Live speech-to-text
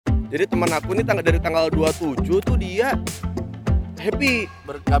Jadi teman aku nih dari tanggal 27 tuh dia happy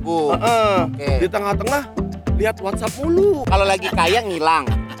Bergabung. Oke. Di tengah-tengah lihat WhatsApp mulu. Kalau lagi kaya ngilang,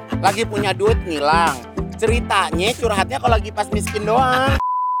 lagi punya duit ngilang. Ceritanya curhatnya kalau lagi pas miskin doang.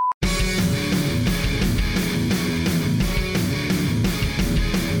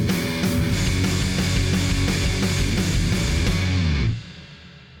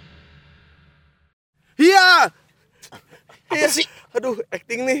 Iya. Apa sih? Aduh,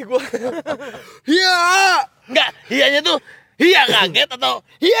 acting nih gua. Iya. Enggak, hiyanya tuh hiya kaget atau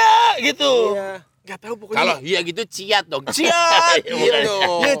hiya gitu. Iya. Gak tahu pokoknya. Kalau iya gitu ciat dong. Ciat gitu.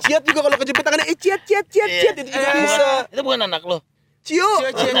 Iya, ciat juga kalau kejepit tangannya ciat itu juga bisa. Itu bukan anak lo. Cio.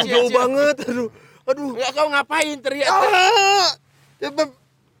 Ciat. Jauh banget. Aduh. Enggak, kau ngapain teriak?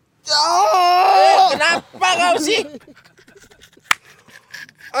 Kenapa kau sih?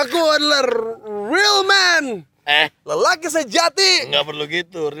 Aku adalah real man. Lelaki sejati. Enggak perlu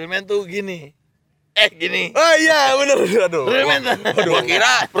gitu. Real man tuh gini. Gini. Oh iya, benar. Aduh. Real man. Gua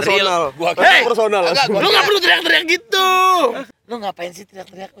kira Personal. Gua kira personal. Lu enggak perlu teriak-teriak gitu. Lu ngapain sih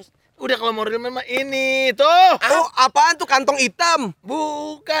teriak-teriak? Udah kalau mau real man mah ini tuh. Oh, apaan tuh kantong hitam?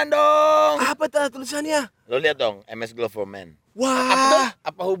 Bukan dong. Apa tulisannya? Lo lihat dong, MS Glove for Men. Wah.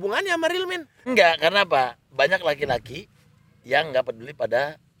 apa hubungannya sama real man? Enggak, karena apa? Banyak laki-laki yang nggak peduli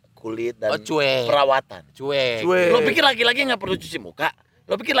pada kulit dan cuek. perawatan. Cuek. Lo pikir laki-laki nggak perlu cuci muka?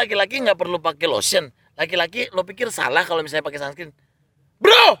 Lo pikir laki-laki nggak perlu pakai lotion? Laki-laki lo pikir salah kalau misalnya pakai sunscreen?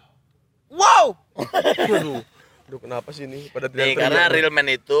 Bro! Wow. Aduh, kenapa sih ini pada Nih, karena real man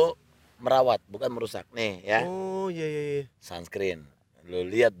itu merawat, bukan merusak. Nih ya, Oh, iya. sunscreen. Lo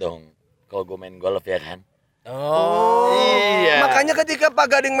lihat dong, kalau gue main golf ya kan? Oh. Iya. Makanya ketika Pak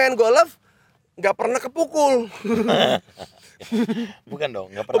Gading main golf nggak pernah kepukul. Bukan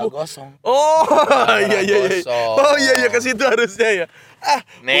dong, nggak pernah gosong. Oh, iya. Gosong. Oh iya ke situ harusnya ya.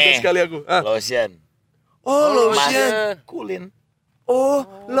 Mudah Nih, sekali aku. lotion. Oh, lotion. Mas kulin. Oh,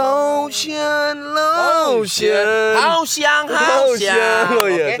 lotion. Haus yang. Oh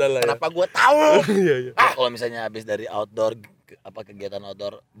iya, Oke, salah ya. kenapa gua tahu? Iya. Ya, kalau misalnya habis dari outdoor kegiatan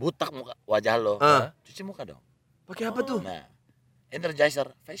outdoor butak muka wajah lo, cuci muka dong. Pakai apa tuh? Nah, Energizer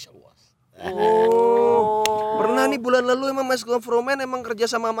facial wash. Oh. Pernah nih bulan lalu emang Mas Glove for Men emang kerja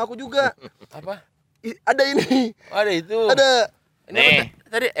sama aku juga. Apa? Ada ini. Ada itu. Ada. Nih,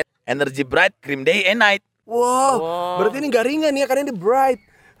 Tadi Energy Bright Cream Day and Night. Wow. Berarti ini gak ringan ya karena ini bright.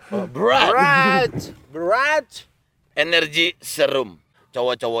 berat. Energy Serum.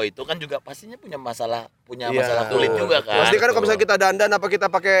 Cowok-cowok itu kan juga pastinya punya masalah Iya. masalah kulit juga kan. Pasti kan kalau misalnya kita dandan apa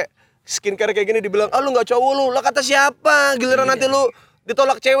kita pakai skincare kayak gini dibilang, "Ah lu enggak cowok lu." Lah kata siapa? Giliran nanti lu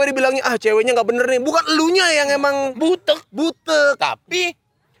ditolak cewek dibilangnya, "Ah ceweknya enggak bener nih." Bukan elunya yang emang butek. Tapi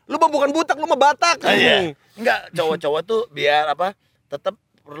Lu mah bukan butek, lu mah Batak. Iya. Enggak, cowok-cowok tuh biar apa? Tetap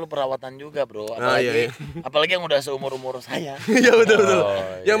perlu perawatan juga, Bro. Apalagi iya. apalagi yang udah seumur-umur saya. Iya betul.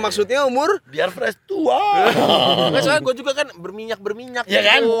 iya. Yang maksudnya umur Biar fresh tua. nggak soalnya gue juga kan berminyak. Ya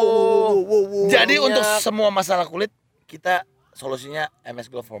kan? Wow. Jadi untuk semua masalah kulit kita solusinya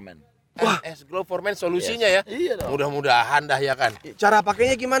MS Glove for Men. Glow for Men solusinya ya. Iya dong. Mudah-mudahan dah ya kan. Cara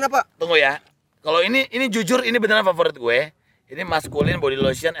pakainya gimana, Pak? Tunggu ya. Kalau ini jujur ini beneran favorit gue. Ini masculine body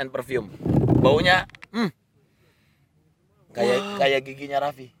lotion and perfume. Baunya kayak giginya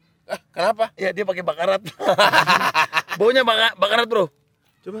Raffi. Kenapa? Ya dia pakai bakarat. Baunya bakarat, Bro.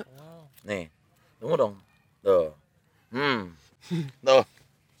 Coba. Nih. Tunggu dong. Tuh. Tuh.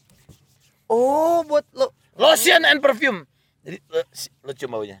 Oh, buat lo. Lotion and perfume. Jadi lo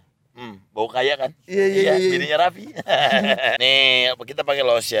cium baunya. Bau kaya kan? Iya. Bininya Raffi. Nih, kita pakai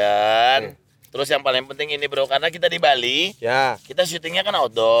lotion. Terus yang paling penting ini, Bro, karena kita di Bali. Ya. Kita syutingnya kan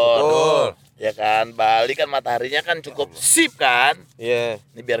outdoor. Betul. Ya kan, Bali kan mataharinya kan cukup sip kan. Iya.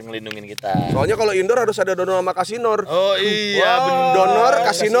 Ini biar ngelindungin kita. Soalnya kalau indoor harus ada donor sama kasinor. Oh iya, Donor,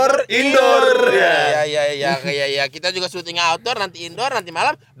 kasinor, indoor. Ya. Kita juga syuting outdoor, nanti indoor, nanti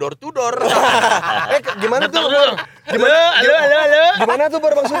malam door to door. Gimana tuh? Halo. Gimana tuh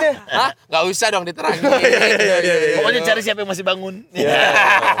Bor maksudnya? Hah? Nggak usah dong diterangin. Iya. Pokoknya cari siapa yang masih bangun.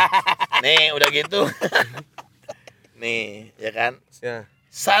 Nih, udah gitu. Nih, ya kan? Ya.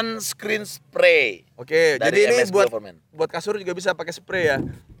 Sunscreen spray. Oke, Dari jadi ini MS buat Glove for Men. kasur juga bisa pakai spray ya.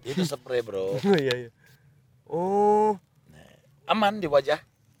 Itu spray, Bro. Iya. Oh. Aman di wajah.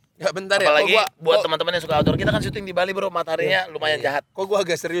 Ya bentar ya. Apalagi buat teman-teman yang suka outdoor, kita kan syuting di Bali, Bro, mataharinya lumayan jahat. Kok gua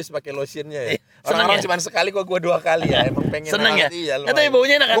agak serius pakai lotionnya ya? Seneng Orang-orang ya? cuma sekali, kok gua 2 kali ya. Emang pengen Seneng ya? banget, iya, Tapi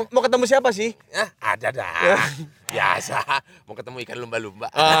baunya enak kan? Mau ketemu siapa sih? Ada dah. Biasa. Mau ketemu ikan lumba-lumba.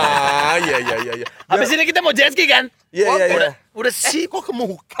 Iya. Habis ini kita mau jet ski kan? Iya. Udah sip. Kok ke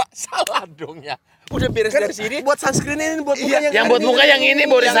muka? Salah dong ya. Udah beres Kan dari sini. buat sunscreen ini buat muka Yang buat muka yang ini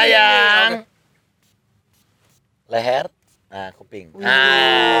Boris sayang. Leher, nah kuping. Oh,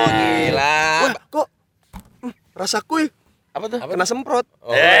 Nah, gila. Wah, kok rasa kuy apa tuh? kena semprot.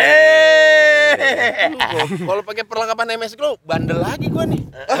 Kalau pakai perlengkapan MS Glow, bandel lagi gua nih.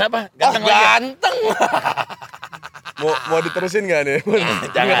 Kenapa? Ganteng lagi. Ganteng. Mau diterusin enggak nih?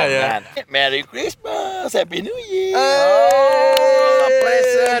 Jangan. Merry Christmas, Happy New Year.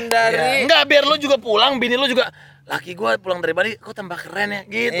 Present dari Enggak, biar lu juga pulang, bini lu juga laki gua pulang dari Bali, kok tambah keren ya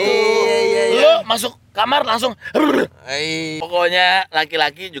gitu. Iya. Lu masuk kamar langsung. Pokoknya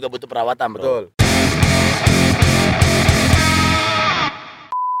laki-laki juga butuh perawatan, Bro. Betul.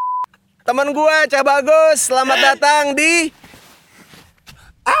 Teman gua Cah Bagus, selamat datang di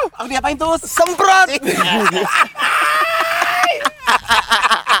Aku diapain tuh? Semprot.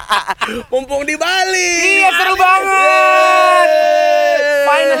 Mumpung di Bali. Iya, seru banget.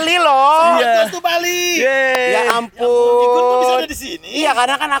 Finally loh. Iya. Tuh Bali. Ya Ikut kok bisa ampun. ada di sini. Iya,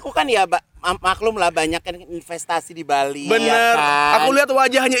 karena kan aku kan ya maklum lah banyak kan investasi di Bali. Bener. Ya kan? Aku lihat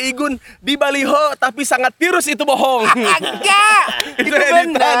wajahnya Igun di baliho tapi sangat tirus itu bohong. Agak. Itu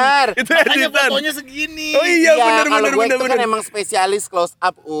editan. benar. Itu Makanya editan. fotonya segini. Oh iya, bener kalau bener gue bener itu bener. kan emang spesialis close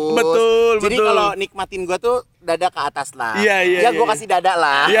up, Us. Betul, Jadi betul. kalau nikmatin gue tuh dada ke atas lah. Iya, Ya gue kasih dada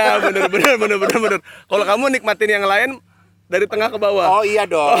lah. Iya bener. Kalau kamu nikmatin yang lain dari tengah ke bawah. Oh iya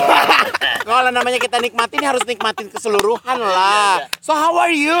dong. Kalau namanya kita nikmatin harus nikmatin keseluruhan lah. So how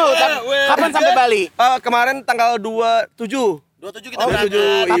are you? Kapan sampai Bali? Kemarin tanggal 27. 27 kita Oh, berangkat.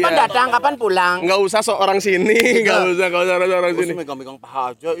 27, kapan iya. datang? Kapan pulang? Nggak usah orang sini, nggak usah orang Gue sini. sih megang-megang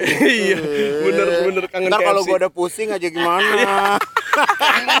paha aja. Iya, bener kangen Ntar kalau KFC. gue udah pusing aja gimana?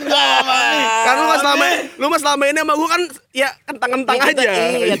 Kan lu mas selama ini sama gua kan ya kentang-kentang Iya, aja.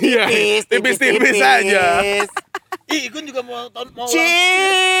 Iya, tipis aja. Ih, Igun juga mau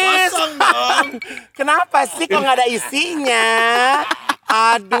Cheese. kosong dong. Kenapa sih kok nggak ada isinya?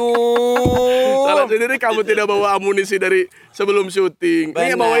 Aduh. Salah sendiri kamu tidak bawa amunisi dari sebelum syuting.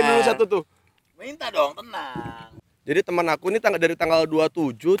 Ini Benar. bawain dulu satu tuh. Minta dong, tenang. Jadi teman aku ini dari tanggal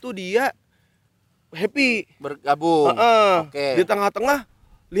 27 tuh dia happy. Bergabung. Heeh. Oke. Di tengah-tengah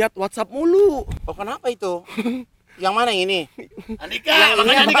lihat WhatsApp mulu. Oh, kenapa itu? Yang mana yang ini? Andika,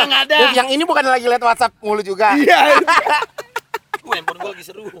 makanya Andika nggak ada. Yang ini bukan lagi lihat WhatsApp mulu juga. Iya. Handphone gue lagi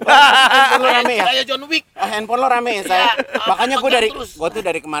seru. Handphone lo rame ya? Kayak John Wick. Handphone lo rame ya saya. Iya. Makanya Terus. gue tuh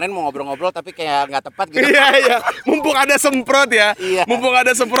dari kemarin mau ngobrol-ngobrol tapi kayak nggak tepat gitu. Iya. Mumpung ada semprot ya. Iya. Mumpung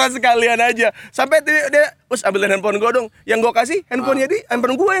ada semprot sekalian aja. Sampai dia us ambil handphone gua dong. Yang gua kasih handphonenya di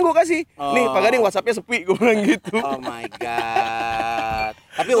handphone gua yang gua kasih. Nih, Pak Gading WhatsApp-nya sepi gua bilang gitu. Oh my god.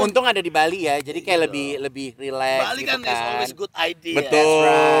 Tapi untung ada di Bali ya. Jadi kayak lebih relax Bali gitu kan is always good idea. Betul. That's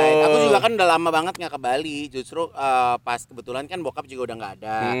right. Aku juga kan udah lama banget nggak ke Bali. Justru pas kebetulan kan bokap juga udah nggak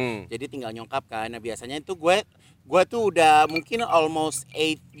ada. Jadi tinggal nyokap kan. Nah biasanya itu gue tuh udah mungkin almost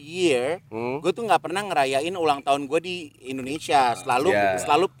 8 year. Gue tuh nggak pernah ngerayain ulang tahun gue di Indonesia. Selalu Yeah.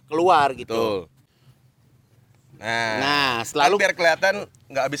 selalu keluar gitu. Betul. Nah, Selalu selalu biar kelihatan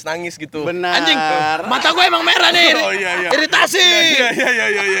nggak habis nangis gitu. benar. Anjing, mata gue emang merah nih. Oh iya. Iritasi.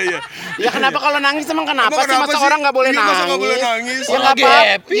 Iya. Ya kenapa kalau nangis emang kenapa Emang sih? Masa kenapa sih? orang nggak boleh Iya, nangis? masa nggak boleh nangis? Ya Orang nggak lagi apa-apa.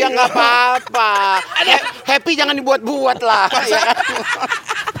 happy. Ya nggak apa-apa. Happy jangan dibuat-buat lah. Ya kan?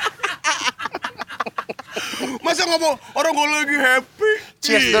 Masa nggak mau orang gue lagi happy?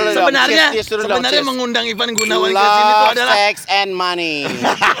 Cheers dulu dong. Sebenarnya Cheers dulu dong, cheers. mengundang Ivan Gunawan ke sini tuh Love, adalah sex and money.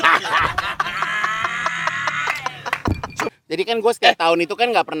 Jadi kan gue setiap tahun itu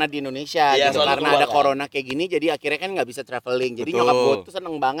kan nggak pernah di Indonesia Iya, gitu selalu karena keluar ada kan. corona kayak gini, jadi akhirnya kan nggak bisa traveling. Jadi Betul. nyokap gue tuh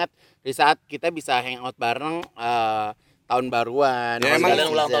seneng banget di saat kita bisa hangout bareng tahun baruan. Ya, holiday emang sekalian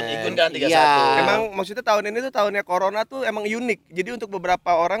ulang tahun season. Igun kan 31. Iya. Emang maksudnya tahun ini tuh tahunnya corona tuh emang unik. Jadi untuk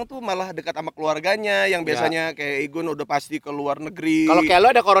beberapa orang tuh malah dekat sama keluarganya yang biasanya kayak Igun udah pasti ke luar negeri. Kalau kayak lo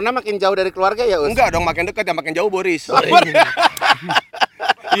ada corona makin jauh dari keluarga ya, Us? Enggak dong, makin dekat ya makin jauh Boris.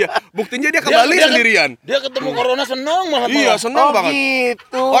 Iya, buktinya dia ke Bali sendirian. Dia ketemu corona seneng malah. Iya, senang Oh banget.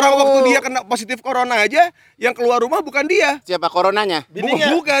 gitu. Orang waktu dia kena positif corona aja, yang keluar rumah bukan dia. Siapa coronanya?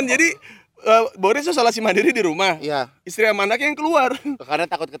 Bukan. Jadi Boris tuh isolasi mandiri di rumah. Iya. Istri sama anaknya yang keluar. Karena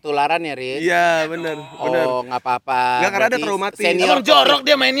takut ketularan ya, Riz? Iya, benar. Oh, nggak apa-apa. Nggak, karena ada Berarti traumatis. senior Emang jorok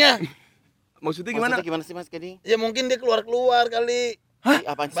dia mainnya. Maksudnya gimana? Maksudnya gimana sih, Mas Gading? Ya mungkin dia keluar kali. Hah?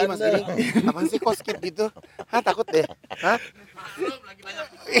 Apaan sih Mas Bandel. Gading? Apaan sih kok skip gitu? Hah, takut deh. Hah?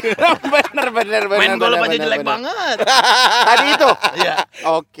 bener. Main golf aja bener, jelek bener. banget. Tadi itu? Iya.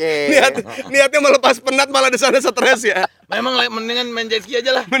 Oke. Niatnya melepas penat malah di sana stres ya. Memang mendingan main jet ski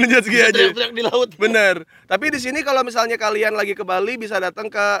aja lah. Menunjuk segi aja. Teriak-teriak di laut. Bener. Tapi di sini kalau misalnya kalian lagi ke Bali bisa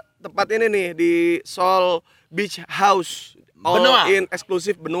datang ke tempat ini nih di Sol Beach House. Benua. in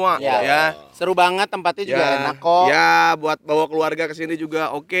eksklusif benua Ya. ya. Seru banget, tempatnya juga enak kok. Ya, buat bawa keluarga ke sini juga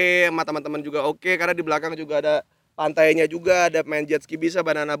oke, sama teman-teman juga oke, karena di belakang juga ada pantainya juga, ada main jet ski bisa,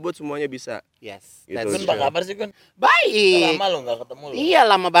 banana boat semuanya bisa. Yes. Gitu. That's Kun, true. apa kabar sih, Kun? Baik. Lama lo nggak ketemu lo. Iya,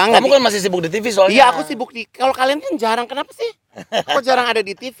 lama banget. Kamu kan masih sibuk di TV soalnya. Iya, aku sibuk di. Kalau kalian kan jarang, kenapa sih? Kok jarang ada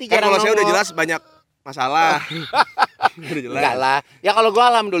di TV, Kan jarang kalau saya udah nongol? jelas banyak masalah. Udah jelas. Enggak lah. Ya kalau gua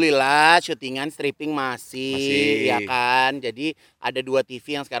alhamdulillah syutingan stripping masih, Masih. ya kan. Jadi ada 2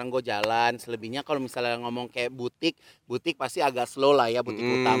 TV yang sekarang gue jalan. Selebihnya kalau misalnya ngomong kayak butik pasti agak slow lah ya, butik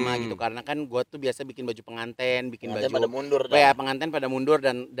utama gitu. Karena kan gua tuh biasa bikin baju pengantin, bikin Pengantin baju pada mundur Oh ya, pengantin pada mundur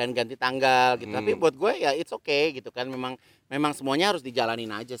dan ganti tanggal gitu. Tapi buat gue ya it's okay gitu kan. Memang semuanya harus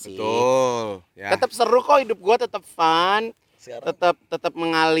dijalanin aja sih. Betul. Ya. Tetap seru kok, hidup gua tetap fun, Sekarang tetap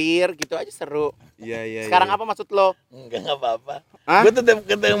mengalir gitu aja seru. Iya. Sekarang apa maksud lo? enggak apa-apa. Hah? Gue tetap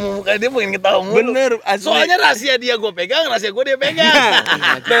ketemu muka dia pengen ketawa mulu. Bener, asli. Soalnya rahasia dia gue pegang, rahasia gue dia pegang.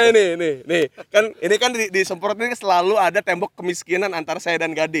 Nah nih, kan ini kan di Semprot ini selalu ada tembok kemiskinan antara saya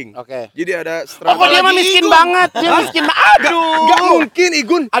dan Gading. Oke. Jadi ada Oh, kok dia mah miskin banget. Dia miskin banget. Aduh. Gak mungkin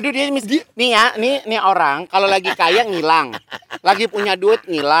Igun. Aduh, dia miskin. Nih ya, nih orang kalau lagi kaya ngilang. Lagi punya duit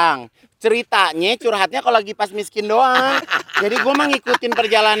ngilang. Ceritanya curhatnya kalau lagi pas miskin doang. Jadi gue mah ngikutin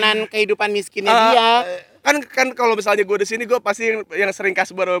perjalanan kehidupan miskinnya dia. Kan kalau misalnya gue di sini gue pasti yang sering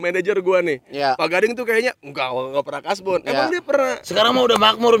kasbon sama manajer gue nih. Iya. Pak Gading tuh kayaknya enggak pernah kasbon. Emang Iya. dia pernah? Sekarang mah udah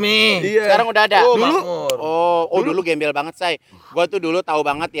makmur, Mi. Iya. Sekarang udah ada. Oh, Dulu- makmur. Dulu gembel banget, say. Gua tuh dulu tahu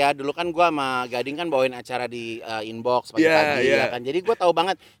banget ya. Dulu kan gua sama Gading kan bawain acara di inbox pagi-pagi Iya. ya kan. Jadi gua tahu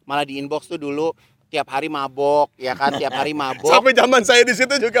banget malah di inbox tuh dulu tiap hari mabok, ya kan? Tiap hari mabok. Sampai zaman saya di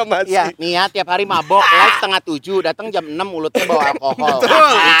situ juga masih. Iya, nih ya tiap hari mabok, live 6:30, datang jam 6 mulutnya bawa alkohol.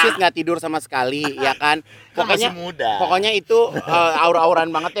 Which is nggak tidur sama sekali, ya kan? Masih muda. Pokoknya itu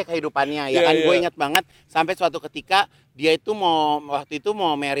aur-auran banget ya kehidupannya, ya Iya, kan? iya. Gue ingat banget sampai suatu ketika dia itu waktu itu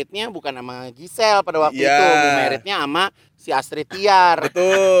mau meritnya bukan sama Gisel pada waktu Iya. itu, mau meritnya sama si Astrid Tiar.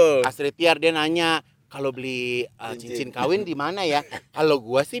 Betul. Astrid Tiar dia nanya, kalau beli cincin kawin di mana ya? Kalau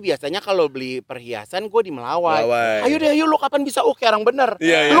gua sih biasanya kalau beli perhiasan gua di Melawai. Melawai. Ayo lu kapan bisa? Oke, orang bener.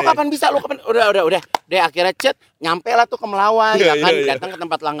 Iya, Lu iya, kapan bisa? Lu kapan? Udah. Deh akhirnya chat, nyampe lah tuh ke Melawai, Iya, ya kan? iya, iya. Datang ke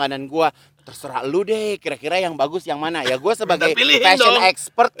tempat langganan gua. Terserah lu deh, kira-kira yang bagus yang mana? Ya gua sebagai Minta pilihin fashion dong.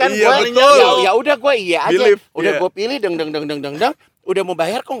 expert kan Iya, gua. betul. Ya udah gua iya aja. Believe, Udah iya. gua pilih deng. Udah mau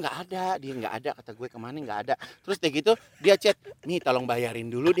bayar kok nggak ada, dia nggak ada, kata gue kemana nggak ada. Terus deh gitu dia chat, nih tolong bayarin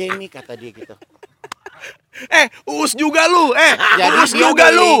dulu deh nih, kata dia gitu. Uus juga lu. Jadi Uus dia juga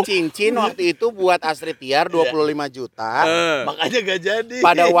beli lu. cincin waktu itu buat Astrid Tiar 25 juta. Makanya gak jadi.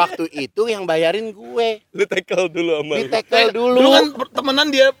 Pada waktu itu yang bayarin gue. Lu tackle dulu sama Di lu. tackle Dulu dulu. kan temenan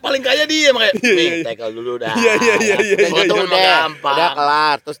dia paling kaya dia makanya. Mi, tackle dulu dah. Iya. Udah gitu Mah udah gampang.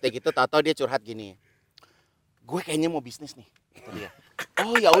 kelar. Terus deh gitu tahu dia curhat gini. Gue kayaknya mau bisnis nih, kata dia.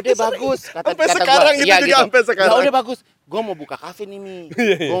 Oh ya udah bagus, kata Sampai kata sekarang gua. gitu Iya, juga, sampai sekarang. Ya udah bagus. Gue mau buka kafe nih Mi.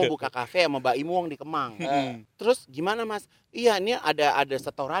 Gue mau buka kafe sama Mbak Imuang di Kemang. Terus gimana Mas? Iya ini ada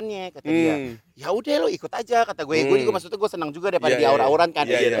setorannya, kata dia. Ya udah lo ikut aja, kata gue. Gue juga maksudnya gue senang juga daripada Iya, di aur-auran kan.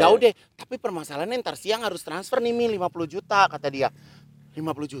 iya. Ya udah, tapi permasalahannya ntar siang harus transfer nih Mi 50 juta, kata dia. 50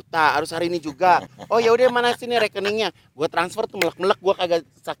 juta harus hari ini juga. Oh ya udah, mana sini rekeningnya? Gue transfer tuh melek-melek, gue kagak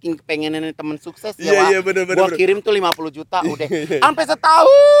saking pengennya temen sukses ya. Iya, bener. Gue kirim tuh 50 juta udah. Sampai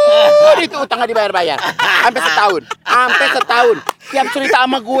setahun itu utangnya dibayar-bayar. Sampai setahun. Tiap cerita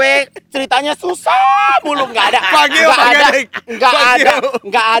sama gue, ceritanya susah mulu, nggak ada.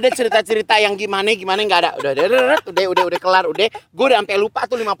 Nggak ada cerita-cerita yang gimana nggak ada. Udah kelar, udah. Gue udah sampai lupa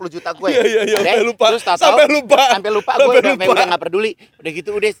tuh 50 juta gue. Iya, Udah. sampai lupa. Terus Sampai lupa. Sampai lupa gue udah nggak peduli. Udah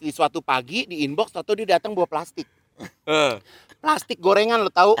gitu udah di suatu pagi di inbox atau dia datang bawa plastik. Plastik gorengan lo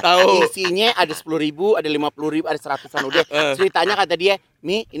tahu? Isinya ada 10.000, ada 50.000, ada 100-an udah. Ceritanya kata dia,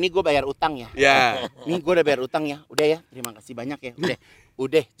 Mi, ini gue bayar utang ya. Ya. Mi, gue udah bayar utang ya. Udah ya, terima kasih banyak ya.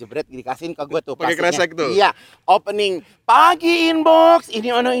 Udah jebret dikasihin ke gue tuh Pakai plastiknya. kresek tuh? Iya, opening pagi inbox,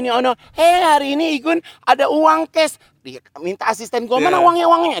 ini ono. Hei, hari ini Igun ada uang cash. Dia minta asisten gue, mana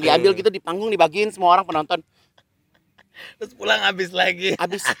uangnya? Diambil gitu di panggung, dibagiin semua orang penonton. Terus pulang habis lagi.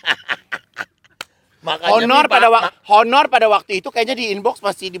 Habis. Makanya honor pada waktu itu kayaknya di inbox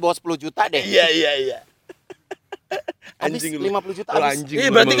masih di bawah 10 juta deh. Iya. Habis Anjing lu. 50 juta Lu habis. anjing. Iya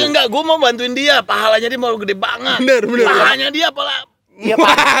berarti kan enggak, gue mau bantuin dia. Pahalanya dia mau gede banget. Bener. Pahanya dia apalah. Iya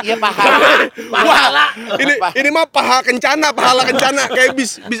pahala. Pahala. Ini mah pahala kencana kayak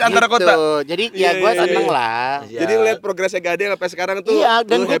bis antara Gitu. kota. Jadi Iya, ya gue iya, seneng iya. lah. Jadi ngeliat progresnya Gading sampai sekarang tuh. Iya,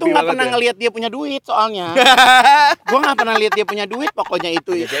 dan lu gue tuh happy nggak banget pernah ya. ngelihat dia punya duit soalnya. Gue nggak pernah lihat dia punya duit, pokoknya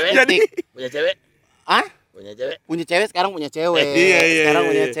itu. Punya cewek? Jadi, Punya cewek? ah? Punya cewek sekarang punya cewek. Iya. Sekarang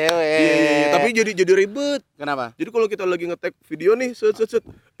punya cewek. Iya. Tapi jadi ribet. Kenapa? Jadi kalau kita lagi nge-tag video nih, set,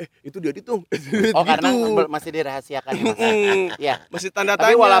 itu dia ditung. Oh, karena masih dirahasiakan ya, Mas. Iya. Masih tanda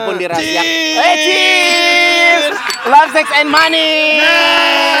Tapi tanya. walaupun dirahasiakan. Cheers! Love, sex, and money.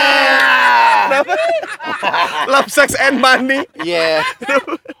 Love, sex, and money. Iya.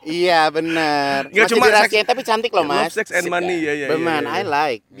 Iya, benar. Nggak Masih cuma dirahasiakan tapi cantik loh, Mas. Love, sex, and money. Iya. Beman, I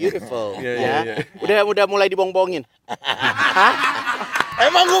like, beautiful. Iya. Udah mulai dibong-bongin. Hah?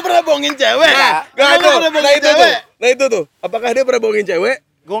 Emang gue pernah bohongin cewek? Nggak itu. Nah itu tuh. Apakah dia pernah bohongin cewek?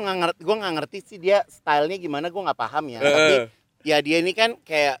 Gue nggak ngerti sih dia stylenya gimana, gue nggak paham ya. Tapi ya dia ini kan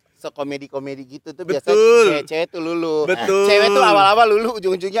kayak sekomedi-komedi gitu tuh biasa cewek-cewek tuh lulu. Betul. Cewek tuh awal-awal lulu,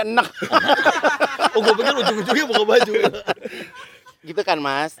 ujung-ujungnya enak. Oh, gue pikir ujung-ujungnya buka baju. Gitu kan,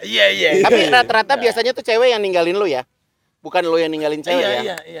 Mas? Iya. Tapi rata-rata biasanya tuh cewek yang ninggalin lu ya. Bukan lu yang ninggalin cewek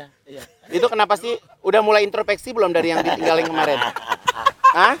ya. Iya. Itu kenapa sih? Udah mulai introspeksi belum dari yang ditinggalin kemarin?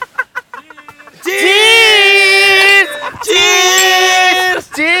 Hah? Cheers!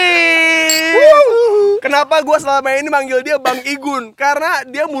 Kenapa gua selama ini manggil dia Bang Igun? Karena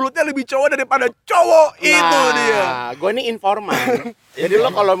dia mulutnya lebih cowok daripada cowok. Itu dia. Gue nih informan. Jadi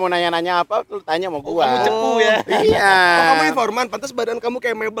lo kalau mau nanya-nanya apa, lu tanya sama gua. Kamu cepu ya. Iya. Oh, kamu informan, pantas badan kamu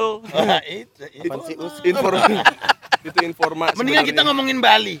kayak mebel. Itu. Apaan sih, Us? Informan. Itu informan. Mendingan kita ngomongin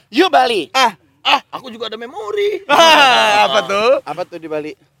Bali. Yuk Bali. Aku juga ada memori. Apa tuh? Apa tuh di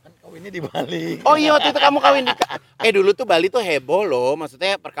Bali? Kan kawinnya di Bali. Oh iya, waktu itu kamu kawin di dulu tuh Bali tuh heboh loh.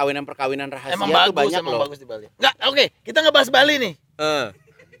 Maksudnya perkawinan rahasia Emang tuh bagus, banyak emang loh. bagus di Bali. Enggak, oke, kita ngebahas Bali nih.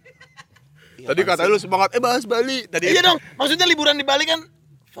 Tadi kata lu semangat bahas Bali. Tadi. Iya dong, maksudnya liburan di Bali kan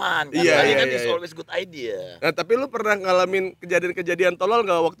fun kan. Iya, Bali iya, kan iya, is iya. always good idea. Nah, tapi lu pernah ngalamin kejadian-kejadian tolol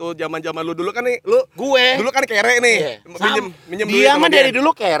nggak waktu zaman-zaman lu dulu kan nih? Lu Gue dulu kan kere nih. Iya. Minjem duit Dia sama mah dari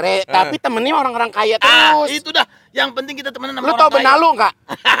dulu kere, tapi temennya orang-orang kaya terus. itu dah. Yang penting kita temenan sama Lu orang tau kaya. Benalu nggak?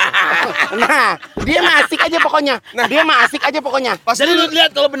 Nah, dia mah asik aja pokoknya. Dia mah asik aja pokoknya. Pas Jadi lu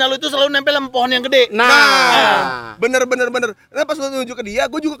lihat kalau Benalu itu selalu nempel sama pohon yang gede. Nah, bener. Nah pas lu nunjuk ke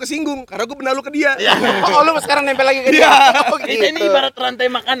dia, gue juga kesinggung karena gue benalu ke dia. Iya. oh lu sekarang nempel lagi ke dia. Oh, Kita ini gitu. ibarat rantai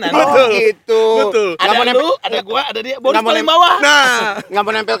makanan. Oh gitu. Betul. Nggak mau Ada nempel, lu, ada gua, ada dia. Bonus Nggak mau paling nempel. bawah. Nah, nggak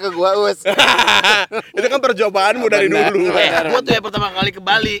mau nempel ke gua, Us. itu kan percobaanmu dari Benar. dulu. Gua tuh ya pertama kali ke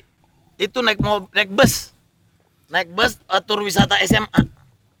Bali itu naik bus. Naik bus tur wisata SMA.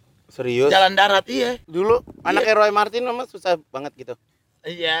 Serius? Jalan darat, iya. Dulu anaknya Roy Martin mah susah banget gitu.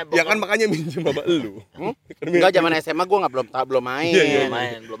 Iya, Ya kan makanya minjem sama lu. Enggak, zaman SMA gua belum main. Iya,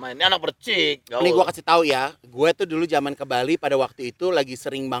 belum main. Ini anak percik. Ini gua kasih tahu ya, gue tuh dulu zaman ke Bali pada waktu itu lagi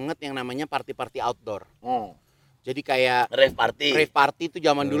sering banget yang namanya party-party outdoor. Jadi kayak Rave party. rave party tuh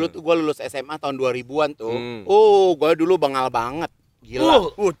zaman dulu tuh gue lulus SMA tahun 2000-an tuh. Hmm. Gue dulu bengal banget. Gila.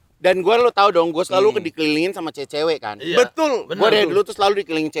 Dan gue lu tahu dong, gue selalu dikelilingin sama cewek kan. Iya. Betul. Bener Gue dari tuh. dulu tuh selalu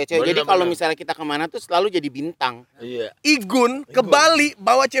dikelilingin cewek. Bener, Jadi kalau bener. misalnya kita kemana tuh selalu jadi bintang. Iya. Igun ke Bali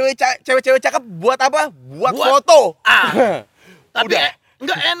bawa cewek-cewek cakep buat apa? Buat foto. Udah. Tapi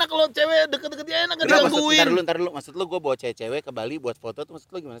enggak enak kalau cewek deket-deket dia enak Kenapa? digangguin. Ntar dulu. Maksud lu gue bawa cewek-cewek ke Bali buat foto tuh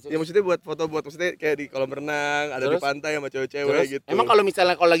maksud lu gimana sih? Ya maksudnya buat foto maksudnya kayak di kolam renang, ada di Terus? pantai sama cewek-cewek Terus, gitu. emang kalau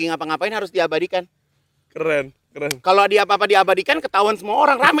misalnya lagi ngapa-ngapain harus diabadikan? keren. Kalau dia apa-apa diabadikan ketahuan semua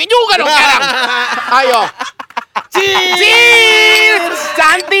orang, rame juga dong sekarang. Ayo. Cheers!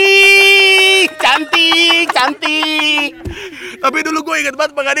 Cantik. Tapi dulu gue inget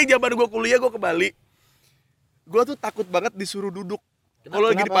banget Bang Adi, zaman gue kuliah gue ke Bali. Gue tuh takut banget disuruh duduk. Kalau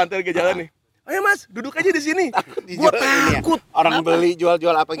lagi di Kenapa? pantai lagi jalan nih. Ayo Mas, duduk aja di sini. Gue Dijual ini ya? takut. Orang beli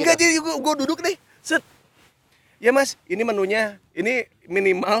jual-jual apa gitu. Enggak, jadi gue duduk nih. Set. Ya Mas, ini menunya. Ini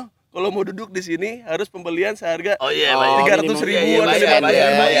minimal kalau mau duduk di sini harus pembelian seharga Oh iya, Oh, bayar. 300 minimum. ribuan, Iya,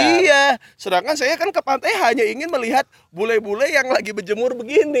 bayar. Iya. Sedangkan saya kan ke pantai hanya ingin melihat bule-bule yang lagi berjemur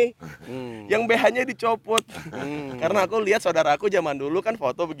begini. Yang BH-nya dicopot. Karena aku lihat saudaraku zaman dulu kan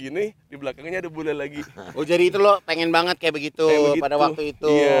foto begini, di belakangnya ada bule lagi. Oh jadi itu lo pengen banget kayak begitu, Kayak begitu. pada waktu itu.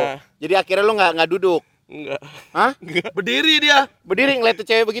 Iya. Jadi akhirnya lo nggak duduk. Enggak. Hah? Berdiri dia. Berdiri ngeliat tuh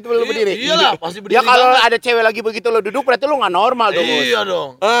cewek begitu lo berdiri. Iyalah, pasti berdiri Ya kalau banget. ada cewek lagi begitu lo duduk berarti lo nggak normal dong. Mus. Iya dong.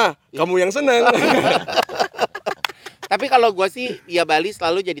 Kamu yang senang. Tapi kalau gua sih ya Bali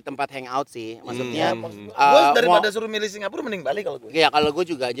selalu jadi tempat hangout sih. Maksudnya Gue daripada suruh milih Singapura mending Bali kalau gue. ya kalau gue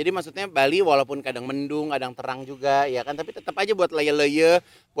juga. Jadi maksudnya Bali walaupun kadang mendung, kadang terang juga ya kan, tapi tetap aja buat leye-leye,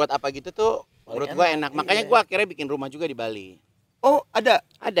 buat apa gitu tuh menurut gua enak. Makanya gua akhirnya bikin rumah juga di Bali. Oh, ada.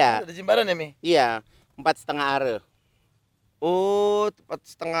 Ada. Ada Jimbaran ya, Mi? Iya, 4,5 are. Oh,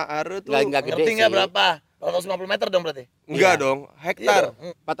 4,5 are tuh. Nggak gede Ngerti nggak sih. berapa? 450 meter dong berarti? Enggak Iya. dong, hektar.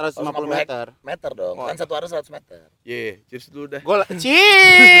 dong. 450 meter. Meter dong. Oh. Kan satu arah 100 meter. Iya, cheers dulu dah.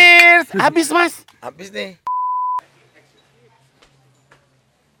 Cheers! Habis, Mas. Habis nih.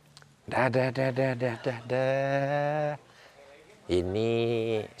 Dah. Ini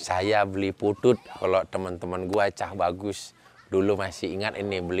saya beli putut. Kalau teman-teman gua cah bagus. Dulu masih ingat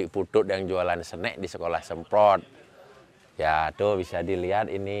ini beli putut yang jualan snack di sekolah semprot. Ya tuh bisa dilihat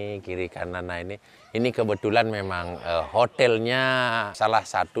ini kiri kanan. Nah ini kebetulan memang hotelnya salah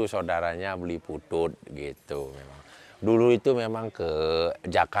satu saudaranya beli putut gitu memang. Dulu itu memang ke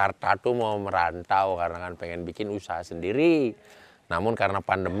Jakarta tuh mau merantau karena kan pengen bikin usaha sendiri. Namun karena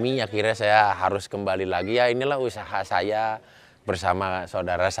pandemi akhirnya saya harus kembali lagi ya inilah usaha saya bersama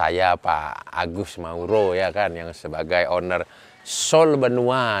saudara saya Pak Agus Mauro ya kan yang sebagai owner Sol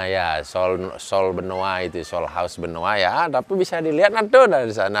Benua ya Sol Benua itu Sol House Benua ya tapi bisa dilihat nanti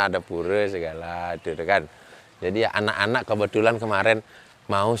dari sana ada pura segala itu kan. Jadi ya, anak-anak kebetulan kemarin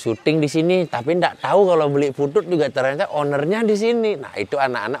mau syuting di sini tapi enggak tahu kalau beli putut juga ternyata ownernya di sini. Nah, itu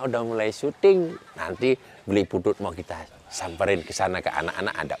anak-anak udah mulai syuting. Nanti beli putut mau kita samperin ke sana ke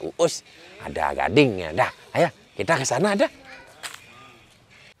anak-anak ada Uus, ada Gading ya. Dah, ayo kita ke sana ada.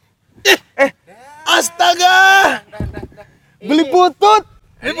 Astaga. Beli putut.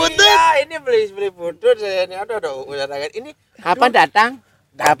 Beli putut. Iya, ini beli putut saya ini ada ini. Kapan datang?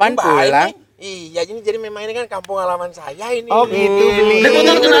 Kapan pulang? Iya, jadi memang ini kan kampung halaman saya ini. Oh gitu beli.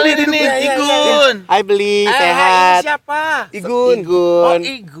 Igun kenalin ini, Igun. Hai beli sehat. Ini siapa? Igun. Oh,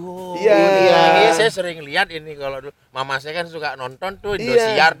 Igun. Iya. Iya, saya sering lihat ini kalau dulu mama saya kan suka nonton tuh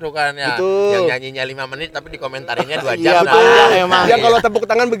Indosiar tuh kan ya. Betul. Yang nyanyinya 5 menit tapi dikomentarinnya 2 Iya, jam. betul, emang. Yang kalau tepuk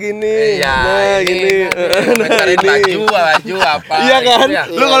tangan begini. Iya, Nah, gini. Komentarin baju apa. Iya kan? gitu ya.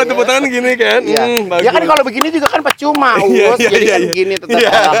 Lu kalau tepuk tangan gini kan? Iya. Bagus. Ya kan kalau begini juga kan percuma, Iya, Us. iya, Jadi iya, kan iya. begini tetap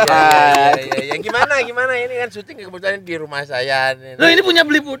Iya. harapan. Ya, gimana ini kan syuting kebetulan di rumah saya nih. Lo ini punya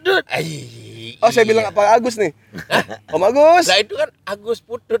beli putut. Oh, saya bilang apa Agus nih? Om Agus. Lah itu kan Agus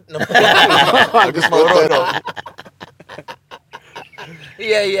Putut namanya. Agus Mauro dong.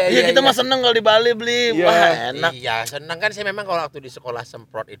 Iya. Iya, kita mah seneng kalau di Bali beli. Iya. Wah, enak. Iya, senang kan saya memang kalau waktu di sekolah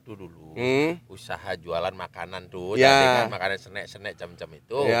semprot itu dulu. Usaha jualan makanan tuh, Ya. tadi kan makanan snack jam-jam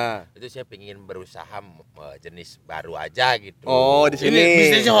itu. Ya. Itu saya pengen berusaha jenis baru aja gitu. Oh, di Ini sini.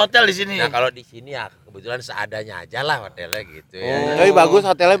 bisnisnya hotel di sini. Nah, kalau di sini ya kebetulan seadanya aja lah hotelnya gitu ya. Oh. Tapi bagus,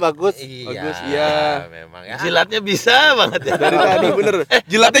 hotelnya bagus. Iya, Bagus, iya. memang ya. Jilatnya bisa banget ya. Dari tadi bener.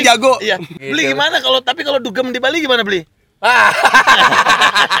 Jilatnya jago. Iya. Beli gimana tapi kalau dugem di Bali gimana beli?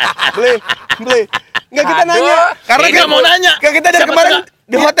 Beli. Enggak kita Aduh. nanya. Karena Kita mau nanya. Kita dari Siapa kemarin tahu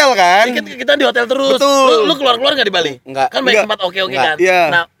di hotel kan. Kita di hotel terus. Betul. Lu keluar-keluar nggak di Bali? Enggak. Kan banyak Enggak. tempat oke-oke Enggak. kan. Iya.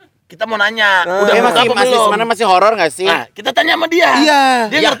 Nah, kita mau nanya. Ah. Udah Masih apa masih belum? sebenarnya masih horor nggak sih? Nah, kita tanya sama dia. Iya.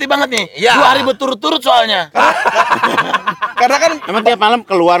 Dia ngerti banget nih. Iya. 2 hari berturut-turut soalnya. Karena kan Emang tiap malam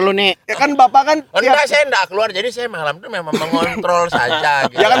keluar lu nih? ya kan Bapak kan Enggak, saya enggak keluar. Jadi saya malam itu memang mengontrol saja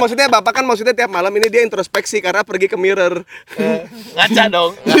gitu. ya kan Bapak kan maksudnya tiap malam ini dia introspeksi karena pergi ke mirror. Ngaca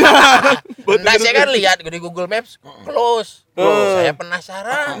dong. Enggak, saya kan lihat di Google Maps close. Saya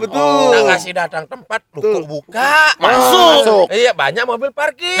penasaran. Betul. Nah, ngasih datang tempat, lu kok buka. Masuk. Iya, banyak mobil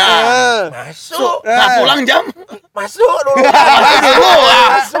parkir. Nah. Masuk. Nah, pulang jam. Masuk dulu.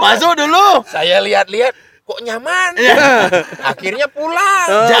 Masuk dulu. Saya lihat-lihat kok nyaman. Akhirnya pulang.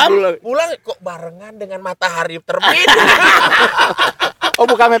 Jam? Pulang kok barengan dengan matahari terbit. Oh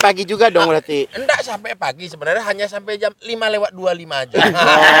buka sampai pagi juga dong berarti. Enggak sampai pagi, sebenarnya hanya sampai jam 5:25 aja.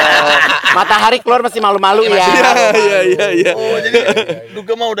 Matahari keluar masih malu-malu ya. Iya. Oh, jadi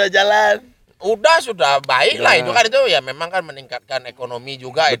dugem mah udah jalan. Sudah baik lah itu kan itu ya memang kan meningkatkan ekonomi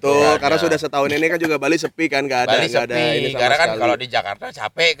juga itu. Betul, kan, karena ya. sudah setahun ini kan juga Bali sepi kan, nggak ada Bali nggak ada ini sepi, sama karena kan sekali. kalau di Jakarta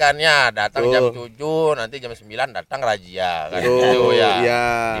capek kan ya, datang Betul. jam 7, nanti jam 9 datang razia kan Betul, gitu ya. iya.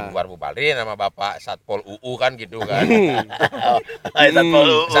 Dibubar-bubarin sama Bapak Satpol UU kan gitu kan.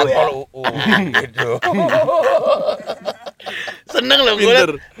 Satpol UU gitu. Seneng loh gue.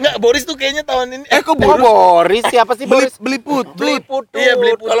 Pinter. Enggak, Boris tuh kayaknya tahun ini. kok Oh Boris siapa sih beli Boris? beli putut. Beli putut. Iya,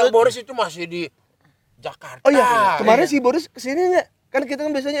 beli putut. Kalau Boris itu masih di Jakarta. Oh iya, kemarin si Boris kesini nggak? Kan kita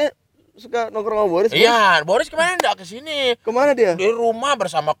kan biasanya suka nongkrong sama Boris. Iya, Boris kemarin enggak ke sini. Kemana dia? Di rumah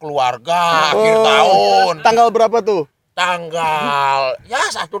bersama keluarga akhir tahun. Tanggal berapa tuh? Tanggal ya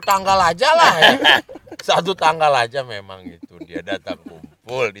 1 tanggal aja lah ya. 1 tanggal aja memang itu dia datang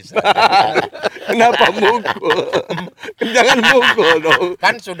kumpul di sana. Kenapa mukul? Jangan mukul dong.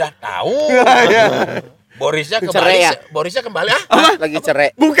 Kan sudah tahu. Iya. Borisnya kembali. Cerai ya? Borisnya kembali Lagi cerai.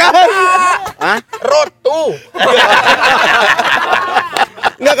 Bukan. Hah? Rotu.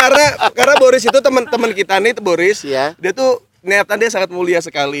 Enggak, karena Boris itu teman-teman kita nih, Boris. Iya. Dia tuh niatan dia sangat mulia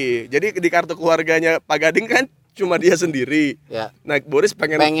sekali. Jadi di kartu keluarganya Pak Gading kan cuma dia sendiri. Ya. Nah, Boris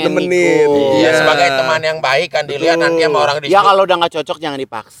pengen Pengen nemenin. ikut. Iya, sebagai teman yang baik kan dilihat Betul. nanti sama orang di Ya situ. kalau udah nggak cocok jangan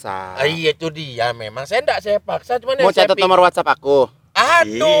dipaksa. Iya itu dia memang. Saya paksa cuman Mau yang saya catat nomor WhatsApp aku.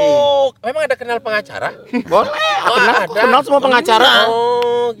 Aduh, memang ada kenal pengacara? Boleh, ada. kenal semua pengacara.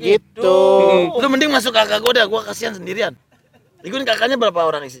 Oh, Gitu. Udah mending masuk kakak gue dah, gue kasihan sendirian. Igun kakaknya berapa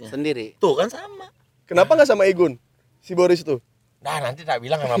orang isinya? Sendiri. Tuh kan sama. Kenapa nggak sama Igun? Si Boris tuh. Nah, nanti tak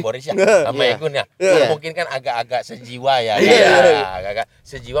bilang sama Boris ya, sama Iya. Egun ya. Iya. Mungkin kan agak-agak sejiwa ya. Iya. Agak-agak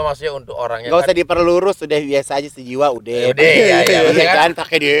sejiwa maksudnya untuk orang yang Gak usah diperlurus, udah biasa aja sejiwa udah. Udah, iya, Iya maksudnya kan,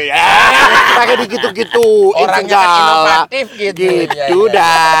 pakai dia. Pakai digitu-gitu. orangnya kan inovatif gitu. Gitu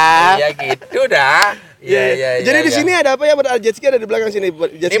dah. Iya gitu dah. Iya. Jadi di sini ada apa ya? Ada jet ski ada di belakang sini.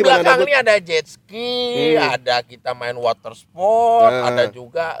 Jet Di ski Banana belakang Boat. ini ada jet ski, ada kita main water sport, ada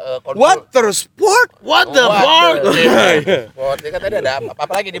juga Water sport. What the fuck? Sport. Ya kan tadi ada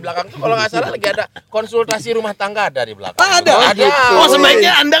apa lagi di belakang tuh kalau nggak salah lagi ada konsultasi rumah tangga ada di belakang. Ada? Ada. Oh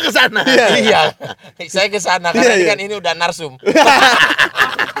sebaiknya anda ke sana. Iya. Saya ke sana karena Iya, kan ini udah narsum.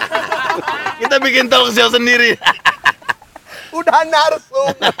 Kita bikin talk show sendiri. Udah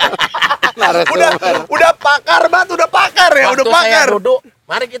narsum. Narasumber. Udah pakar banget, udah pakar ya, udah Waktu saya pakar. duduk,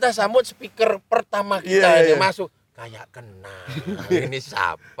 mari kita sambut speaker pertama kita Iya, ini iya. masuk. Kayak kenal. Ini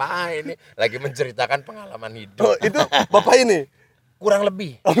siapa ini? Lagi menceritakan pengalaman Oh, hidup. itu bapak ini. Kurang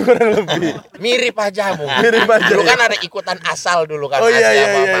lebih. Kurang lebih. Mirip aja mungkin. Mirip aja, Dulu ya. kan ada ikutan asal dulu kan. Oh iya Asia iya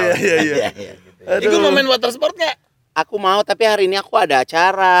apa-apa. iya iya iya. gitu. Igun mau main water sport nggak? Aku mau, tapi hari ini aku ada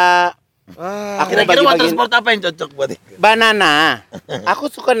acara. Ah, Aku Kira-kira water bagi-bagiin sport apa yang cocok buat Igun? banana.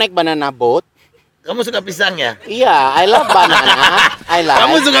 Aku suka naik banana boat. Kamu suka pisang ya? Iya, I love banana. I like.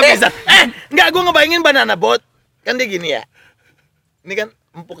 Kamu suka pisang? Enggak, gue ngebayangin banana boat. Kan dia gini ya. Ini kan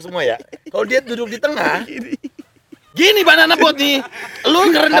empuk semua ya. Kalau dia duduk di tengah, gini banana boat nih. Lu kan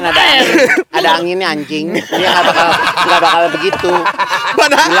ngerendam ada air. ada anginnya anjing. Dia nggak bakal begitu.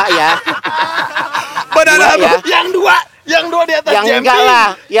 Banana. Gila ya. Banana Gila ya. Yang dua di atas Yang jumping.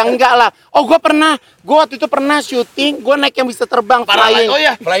 enggak lah. Oh, gue waktu itu pernah syuting, gue naik yang bisa terbang Flying. flying. Oh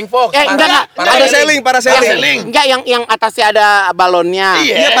ya. Flying Fox. Enggak. Parasailing. Parasailing. Enggak, yang atasnya ada balonnya. Iya,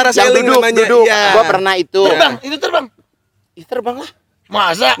 Iya, Yang parasailing namanya. duduk. Iya. Gue pernah itu. Terbang, itu terbang. Ih, terbang lah.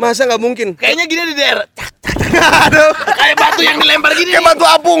 Masa? Masa nggak mungkin? Kayaknya gini di daerah. Aduh, Kayak batu yang dilempar gini. kayak batu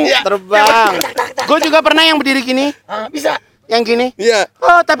apung. Iya. Terbang. Gue juga pernah yang berdiri gini, Ah, bisa. yang gini. Iya.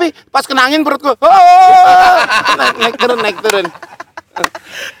 Oh, tapi pas kena angin perut gue. Oh, naik turun.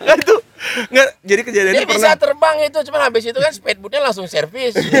 Nah, itu nggak. Jadi kejadiannya Dia bisa pernah. terbang itu, cuman habis itu kan speedboatnya langsung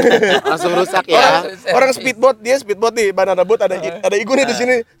servis. Langsung rusak Orang, ya. orang speedboat, dia speedboat nih, banana boat ada Igun nih di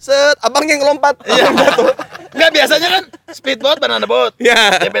sini. Set, abangnya yang ngelompat. Iya. Enggak, biasanya kan speedboat banana boat.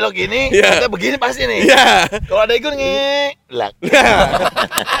 Iya. Dia belok gini, Iya. kita begini pasti nih. Iya. Kalau ada Igun lak.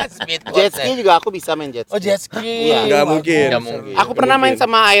 Speedboat. Jet ski juga aku bisa main jet ski. Oh, jet ski. Iya. Nggak mungkin. Nggak mungkin. Aku pernah main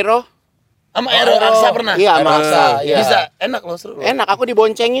sama Aero. Sama Aero Aksa pernah? Iya, sama Aksa. Iya. Bisa, enak loh, seru. Enak, aku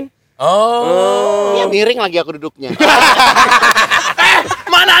diboncengin. Oh. Iya, miring lagi aku duduknya.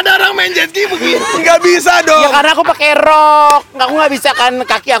 Mana ada orang main jet ski begini? Nggak bisa Ya dong. karena aku pakai rok. Aku nggak bisa kan,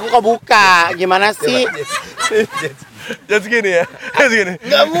 kaki aku kebuka. Gimana sih? Jet ski nih ya. Jet ski nih.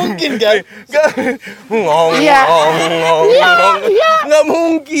 Nggak mungkin kan? Nggak. Ngong, Iya. ngong, ngong, Iya, ngong. iya. Nggak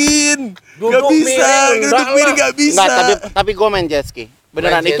mungkin. Nggak Duduk bisa. miring, Duduk enggak miring lah. nggak bisa. Nggak, tapi gue main jet ski.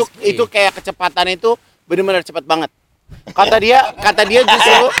 Beneran Main jet ski. itu kayak kecepatan itu bener-bener cepat banget. Kata dia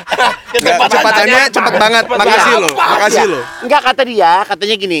justru Nggak, kecepatannya cepat banget. Makasih lo. Makasih lo. Enggak,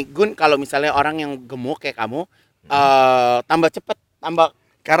 katanya gini, Gun, kalau misalnya orang yang gemuk kayak kamu tambah cepet, tambah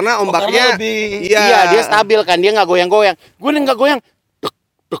Karena karena ombaknya lebih- iya, dia stabil kan, dia nggak goyang-goyang. Gue nggak goyang. Tuk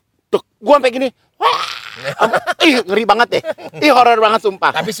tuk tuk. Gue sampai gini. Wah. Ih, ngeri banget deh. Ih, horor banget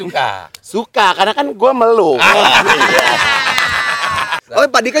sumpah. Tapi suka. Suka karena kan gue meluk. Oh,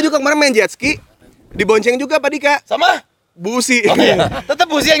 Pak Dika juga kemarin main jet ski. Dibonceng juga Pak Dika. Sama? Busi. Oh, iya. Tetap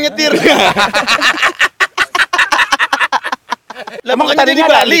Busi yang nyetir. Lah Emang bukannya dia di tadinya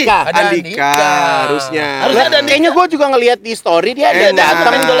ada Bali? Andika? Ada Andika harusnya. Harusnya ada Andika. Kayaknya gue juga ngeliat di story dia ada Enak.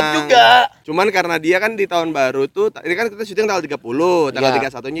 datang. Main golf juga. Cuman karena dia kan di tahun baru tuh, ini kan kita syuting tanggal 30, tanggal Iya.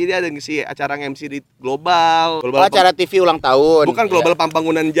 31-nya dia ada ngisi acara MC di Global. Oh, acara TV ulang tahun. Bukan Global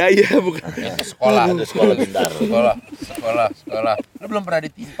Pambangunan Jaya, bukan. Itu sekolah, itu sekolah bentar. Sekolah. Lu belum pernah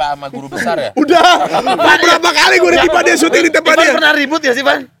ditimpa sama guru besar ya? Udah. Berapa kali gue ditimpa dia syuting di tempat Ivan dia. pernah ribut ya sih,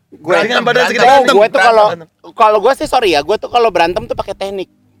 Van? Gue Dengan badan segede Oh, berantem. gue tuh kalau gue sih sorry ya, gue tuh kalau berantem tuh pakai teknik.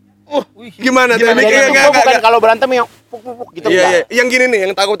 Gimana tuh? Jadi tuh gue bukan kalau berantem yang puk gitu Iya, enggak. iya. Yang gini nih,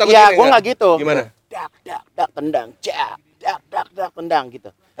 yang takut-takut Iya, gini, gue nggak gitu. Gimana? Dak tendang, dak tendang gitu.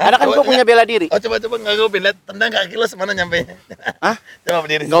 Karena kan gue punya bela diri. Oh, coba nggak gue lihat tendang kaki lo semana nyampe. Hah? Coba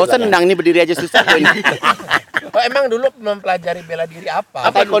berdiri. Nggak usah nendang, ini berdiri aja susah gue ini. Oh, emang dulu mempelajari bela diri apa?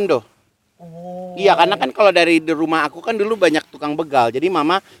 Taekwondo. Iya, karena kan kalau dari di rumah aku kan dulu banyak tukang begal. Jadi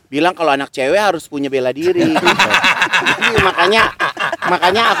mama bilang kalau anak cewek harus punya bela diri. Gitu. Jadi makanya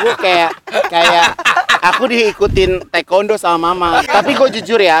Makanya aku kayak aku diikutin taekwondo sama mama. Tapi gue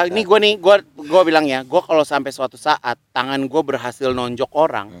jujur ya, ini gue bilang ya, gue kalau sampai suatu saat tangan gue berhasil nonjok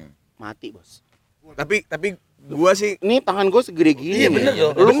orang, mati bos. Tapi gua sih Ini tangan gue segede gini. Iya, bener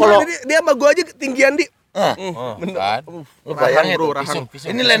loh. Lu kalau dia sama gua aja ketinggian di. Bener kan? Lu bayangin bro, tuh. rahang.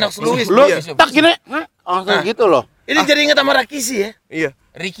 Ini Lennox Lewis. lu Iya. tak gini, langsung gitu loh. Ini jadi inget sama Rakisi ya. Iya.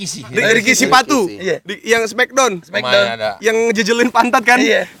 Ricky sih. Ricky Sipatu. Iya. Yang Smackdown. Smackdown. Ada. Yang jejelin pantat kan?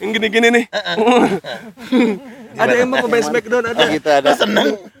 Iya. Yang gini-gini nih. Ada emang pemain Smackdown ada. Gitu ada.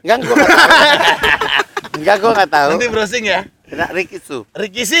 Seneng. Enggak, gue nggak tahu. Enggak, gue nggak tahu. Nanti browsing ya. Nah, Ricky Su.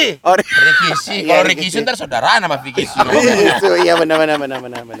 Rikisi. Oh, Ricky sih. Iya, Kalau Ricky Ricky sih ntar saudaraan sama Vicky sih. Ricky Su. Iya benar.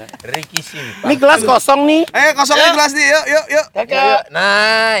 Ricky sih. Ini gelas kosong nih. Kosongin gelas nih. Yuk. Kakak.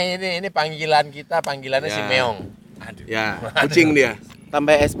 Nah, ini panggilan kita, panggilannya si Ya. Meong. Aduh. Ya, kucing dia.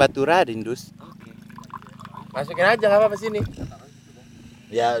 Tambah es batura, Dindus. Masukin aja enggak apa-apa sini.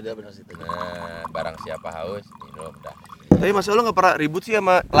 Ya udah benar situ. Nah, barang siapa haus, minum dah. Tapi masa lu gak pernah ribut sih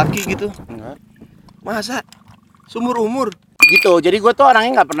sama laki gitu? Enggak. Masa? Sumur umur. Gitu. Jadi gue tuh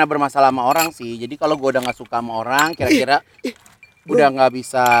orangnya nggak pernah bermasalah sama orang sih. Jadi kalau gue udah nggak suka sama orang, kira-kira udah nggak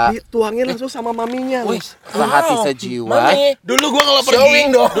bisa Dituangin langsung sama maminya. sehati sejiwa. Dulu gua kalau pergi, Showing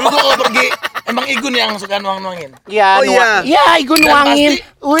dong. dulu gua kalau pergi, emang Igun yang suka nuang-nuangin. Iya, Oh, iya. iya, Igun nuangin.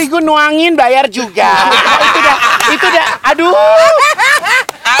 Igun nuangin bayar juga. itu udah, aduh.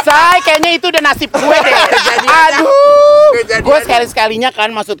 Say, kayaknya itu udah nasib gue deh. Aduh. Gue sekali-sekalinya kan,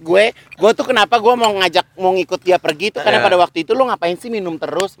 maksud gue tuh kenapa gue mau ngikut dia pergi tuh karena pada waktu itu lo ngapain sih minum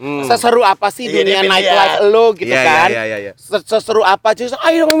terus? Seseru apa sih Iya, dunia dia nightlife pendiam. lo gitu Iya, kan? iya. Seseru apa sih?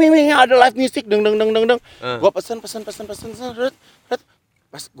 Ayo dong Mimi, ada live music, deng. Gue pesen.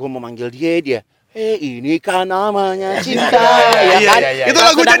 Pas gue mau manggil dia. Ini kan namanya cinta, ya kan? Itu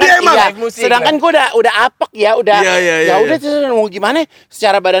lagunya dia emang. Iya, Live musik, sedangkan gue udah apek ya, udah. Iya, Ya udah, iya. mau gimana?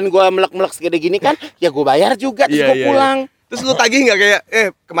 Secara badan gue melek-melek segede gini kan, ya gue bayar juga, terus Iya, gue iya, pulang. Terus lu tagih nggak kayak,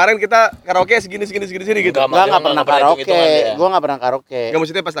 kemarin kita karaoke segini gitu? Enggak, Gue nggak pernah karaoke, hitung-hitungan gue nggak pernah karaoke. Nggak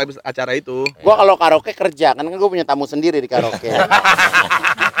maksudnya pas habis acara itu. Gue kalau karaoke kerja, kan gue punya tamu sendiri di karaoke.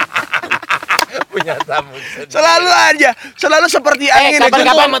 Punya tamu. Selalu seperti angin. kapan-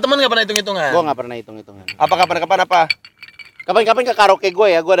 Kapan sama temen enggak pernah hitung-hitungan. Gue nggak pernah hitung-hitungan. Apa kapan apa? Kapan-kapan ke karaoke gue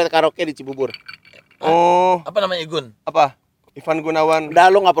ya, gue ada karaoke di Cibubur. Oh, Apa namanya Igun? apa? Ivan Gunawan. Udah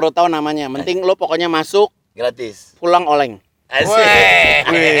lu nggak perlu tahu namanya, penting lu pokoknya masuk, Gratis. pulang oleng. Asik.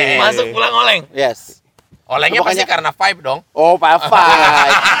 Wih. Masuk pulang oleng. Yes. Olengnya Pokoknya- pasti karena vibe dong. Oh, Five.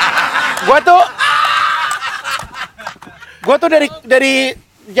 Gua tuh dari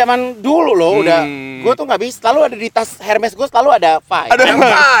zaman dulu loh udah. Gua tuh nggak bisa, selalu ada di tas Hermes gue selalu ada Five. Ada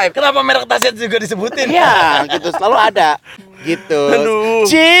Five. Kenapa merek tasnya juga disebutin? Iya, gitu selalu ada. Gitu. Aduh.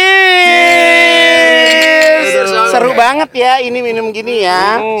 Cheers. Seru banget ya ini minum gini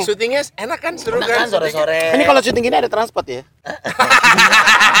ya. Syutingnya enak kan, seru Enak kan sore-sore. Ini kalau syuting gini ada transport ya?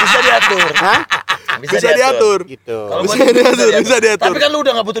 bisa diatur. Hah? Bisa diatur. Gitu. Kalau Bisa gua diatur, bisa diatur. Tapi kan lu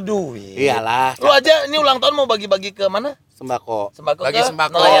udah gak butuh duit. Iyalah, Lu aja ini ulang tahun mau bagi-bagi ke mana? sembako. Sembako Bagi ke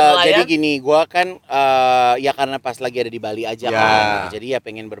sembako. nelayan-nelayan? Jadi gini, gua kan ya karena pas lagi ada di Bali aja Ya. kan. Jadi ya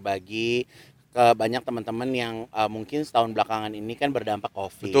pengen berbagi ke banyak teman-teman yang mungkin setahun belakangan ini kan berdampak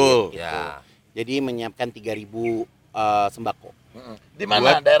Covid. Betul. Gitu. Ya. Jadi menyiapkan 3.000 sembako. Di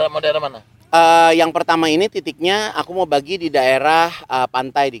mana? Daerah mana? Yang pertama ini titiknya aku mau bagi di daerah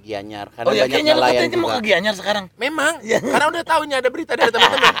pantai di Gianyar karena Oh ya, banyak kayaknya lu nelayan katanya mau juga. ke Gianyar sekarang. Memang, karena udah tahunya ada berita dari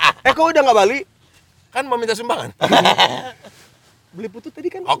teman-teman. Kok udah nggak balik? Kan mau minta sumbangan. Beli putut tadi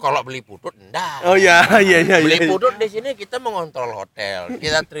kan? Oh, kalau beli putut enggak. Oh iya. Beli putut di sini kita mengontrol hotel.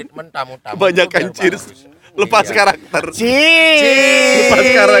 Kita treatment tamu-tamu. Kebanyakan biar cheers. bagus. Lepas Iya. karakter. Cheers. Lepas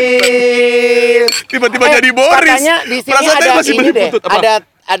karakter. Tiba-tiba jadi Boris. Katanya di sini Perasaan tadi ada masih ini beli deh. putut, apa?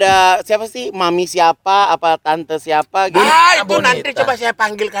 Ada siapa sih? Mami siapa? Apa tante siapa? Gitu. Itu Bonita. nanti coba saya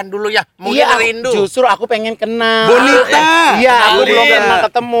panggilkan dulu ya. Mungkin Iya, rindu. justru aku pengen kenal. Bonita. Iya, aku Kenalin. belum pernah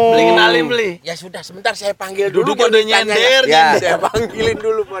ketemu. Kenalin beli. Ya sudah, sebentar saya panggil dulu. Duduknya udah bonitanya. nyender, Ya, nyender. saya panggilin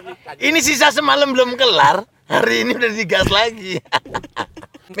dulu bonitanya. Ini sisa semalam belum kelar. Hari ini udah digas lagi.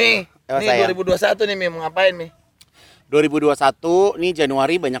 Mi, Oh, ini sayang. 2021 nih Mi, mau ngapain Mi? 2021 nih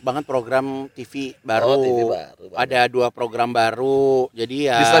Januari banyak banget program TV baru. Oh, TV baru. Ada 2 program baru. Jadi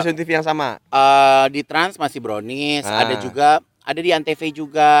ya Di stasiun TV yang sama. di Trans masih Brownies, Ah. ada juga ada di Antv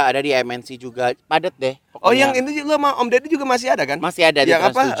juga, ada di MNC juga. Padet deh. Oh, pokoknya. yang itu juga sama Om Deddy juga masih ada kan? Masih ada di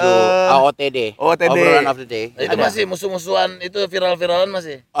Yang Trans apa? 7. OOTD. OOTD. Obrolan of the Day. Itu Ada. masih musuh-musuhan, itu viral-viralan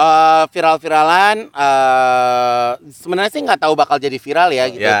masih. Viral-viralan sebenarnya sih nggak tahu bakal jadi viral ya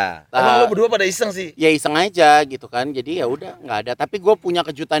gitu. Ya. Emang lu berdua pada iseng sih. Ya iseng aja gitu kan. Jadi ya udah nggak ada. Tapi gue punya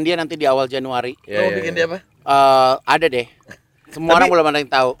kejutan dia nanti di awal Januari. Lu mau bikin dia apa? Ada deh. Semua orang belum ada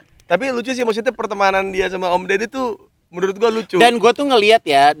yang tahu. Tapi lucu sih, maksudnya pertemanan dia sama Om Deddy tuh menurut gua lucu. Dan gue tuh ngelihat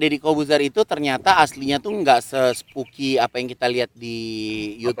ya, Deddy Corbuzier itu ternyata aslinya tuh nggak se-spooky apa yang kita lihat di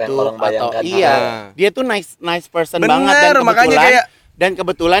YouTube atau dia tuh nice person banget dan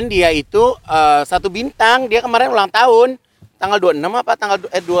kebetulan dia itu 1 bintang. Dia kemarin ulang tahun tanggal 26 apa tanggal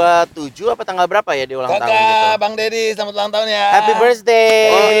 27 apa tanggal berapa ya dia ulang tahun gitu. Bang Deddy selamat ulang tahun ya. Happy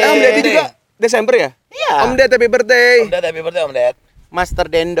birthday. Om Deddy juga Desember ya? Iya. Om Ded happy birthday. Om Ded. Master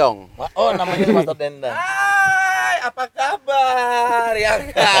Dendong. Oh, namanya Master Dendong. Hai, apa kabar? Ya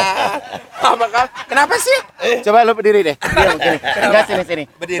kan? Apa kabar? Kenapa sih? Coba lu berdiri deh. Enggak sini.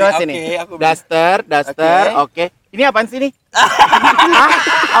 Berdiri. Coba sini. Oke, aku Duster. Oke. Ini apaan sih nih? Hah?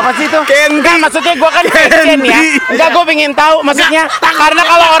 Apa sih itu? Enggak, maksudnya gua kan fashion ya. Enggak, gua pengen tahu maksudnya. Karena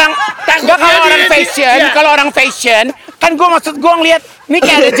kalau orang fashion, kan gua ngeliat ini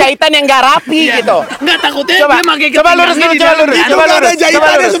kayak ada jahitan yang enggak rapi gitu. Enggak, takutnya Coba, dia pakai coba lurus dulu, coba lurus. Itu nggak ada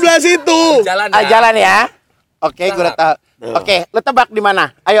jahitannya sebelah situ. Jalan. Jalan ya. Oke, gua udah tahu. Oke, lu tebak di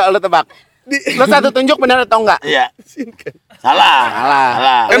mana? Ayo lu tebak. Lu satu tunjuk benar atau enggak? Iya.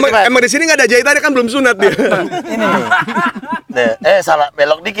 Salah. Emang di sini nggak ada jahitannya, kan belum sunat dia. Salah.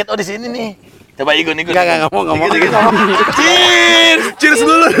 Belok dikit. Oh, di sini nih. Coba Igun. Enggak mau. Cheers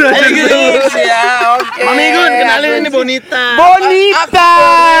dulu. Cheers ya. Oke. Mami Igun, kenalin ini Bonita. Bonita.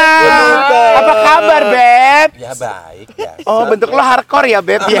 Apa kabar, Beb? Ya baik ya. Oh, bentuk lo hardcore ya,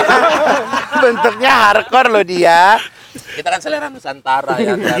 Beb ya. Bentuknya hardcore lo dia. Kita kan selera Nusantara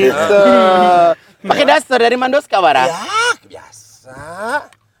ya kan. Gitu. Pakai daster dari Mandoska, Bara. Ya, biasa.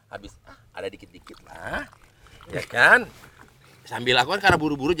 Habis ada dikit-dikit lah. Ya kan? Sambil aku kan karena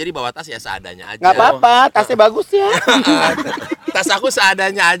buru-buru jadi bawa tas ya seadanya aja. Nggak apa-apa, tasnya bagus ya. Tas aku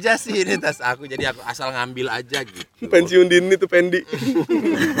seadanya aja sih ini tas aku. Jadi aku asal ngambil aja gitu. Pensiun dini tuh Pendi.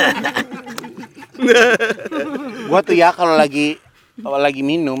 Gua tuh ya kalau lagi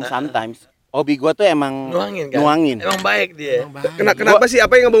minum sometimes hobi gua tuh emang nuangin. Emang baik dia. Kenapa sih?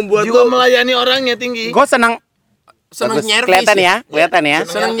 Apa yang membuat Juga lo melayani orangnya tinggi. Gua senang Seneng nyervis. Kelihatan ya.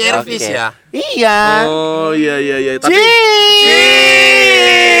 Seneng nyervis Oke. ya. Iya. Oh iya. Tapi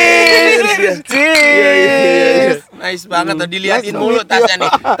Cheers. Nice banget tuh diliatin mulu tasnya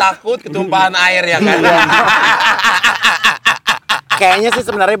nih. Takut ketumpahan air ya kan. Kayaknya sih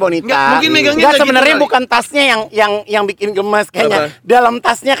sebenarnya Bonita. Nggak, mungkin megangnya Nggak, kayak sebenarnya gitu bukan tasnya yang bikin gemes kayaknya. Dalam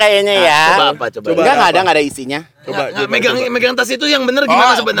tasnya kayaknya ya. Coba. Enggak ada isinya. Coba. Megang tas itu yang bener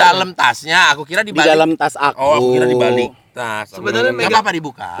gimana sebenarnya? Dalam tasnya, aku kira Di dalam tas aku. Oh, aku kira di balik tas. Sebenarnya Nggak megang- apa-apa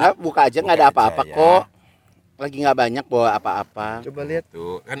dibuka. Nggak, buka aja nggak ada Buka apa-apa aja, kok. Lagi nggak banyak bawa apa-apa. coba lihat.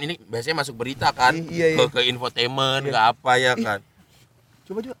 Tuh, kan ini biasanya masuk berita kan. Iya. Ke infotainment, nggak apa ya kan.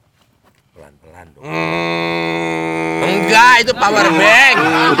 Coba juga. Pelan-pelan dong. Enggak, itu power bank.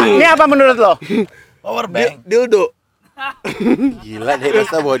 Ini apa menurut lo? Power bank. Dildo. Gila deh,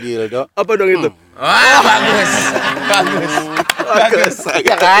 masa bawa dildo. Apa dong itu? Wah, bagus.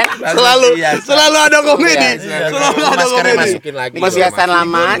 Iya kan? Selalu ada komedi. Iya, Selalu ada maskernya komedi. masukin lagi. Hiasan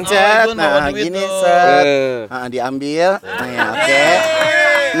lama, cet. Igun, Nah, bawa duit gini tuh. set. Diambil. Nah, ya, oke.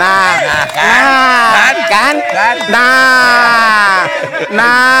 Nah, kan?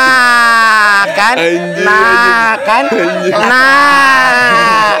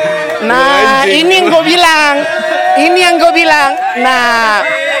 Nah, ini yang gue bilang. Ini yang gue bilang.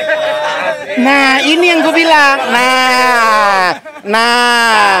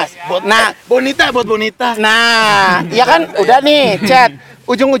 Bonita buat Bonita. Nah, ya kan udah nih, chat.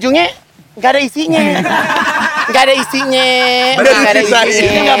 Ujung-ujungnya nggak ada isinya. Nggak ada isinya.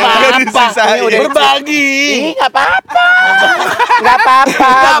 Nggak apa-apa. Ini udah Berbagi. Ih, nggak apa-apa. Nggak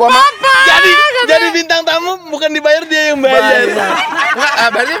apa-apa. Jadi bintang tamu bukan dibayar, dia yang bayar. Enggak,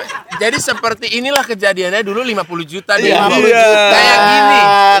 berarti jadi seperti inilah kejadiannya dulu 50 juta nih. 50 Iya. juta. Kayak gini.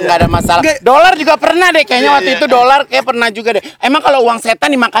 Nggak ada masalah. Dolar juga pernah deh kayaknya waktu itu dolar kayak pernah juga deh. Emang kalau uang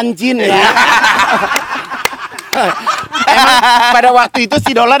setan dimakan jin ya. Emang pada waktu itu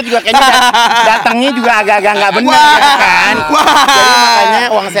si dolar juga kayaknya datangnya juga agak-agak nggak benar gitu kan. Jadi makanya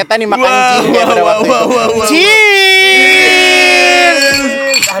uang setan dimakan jin ya pada waktu itu. Cheers.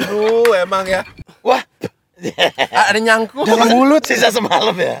 Aduh, emang ya. Wah, Ada nyangkut. jangan mulut sisa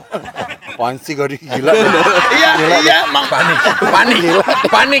semalam ya. Apaan sih gak gila. Iya, Mang.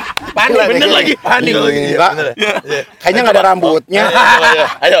 Panik. Bener lagi. Panik. Enggak. Kayaknya nggak ada rambutnya.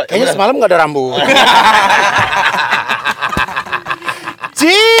 Ayo, Kayaknya semalam nggak ada rambut.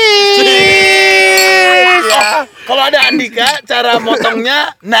 Cheers. Ya. Kalau ada Andika, cara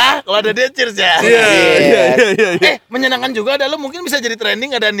motongnya, kalau ada dia cheers ya. Iya. Menyenangkan juga ada lo, mungkin bisa jadi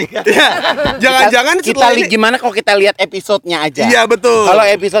trending ada Andika. Jangan-jangan kita setelah ini. gimana kalau kita lihat episodenya aja. Iya betul. Kalau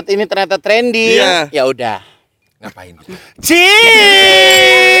episode ini ternyata trending, Iya. ya udah. Ngapain gitu?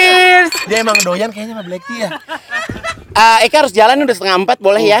 Cheers. Dia emang doyan kayaknya sama black tea ya. Eka harus jalan udah 3:30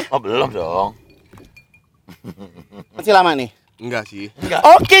 boleh ya? Oh, belum dong. Masih lama nih. Enggak sih.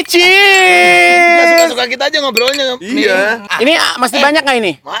 Oke, cheers. Suka-suka kita aja ngobrolnya. Iya. Ini masih banyak nggak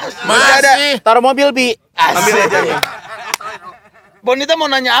ini? Masih ada. Taruh mobil, Bi. Ambil aja nih. Bonita mau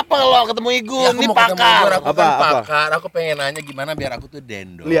nanya apa kalau ketemu Igun? Ya, aku Ini mau ketemu Igor, pakar. aku kan pakar. Aku pengen nanya gimana biar aku tuh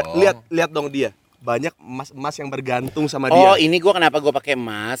dendong. Lihat dong dia. Banyak emas yang bergantung sama Oh, dia. ini kenapa gue pakai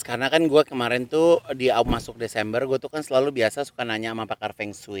emas? Karena kan gue kemarin tuh di masuk Desember, gue tuh kan selalu biasa suka nanya sama pakar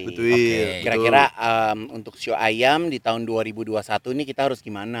Feng Shui. Betul. Oke. Kira-kira untuk show ayam di tahun 2021 nih kita harus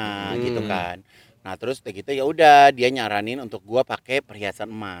gimana gitu kan. Nah, terus udah gitu ya udah dia nyaranin untuk gue pakai perhiasan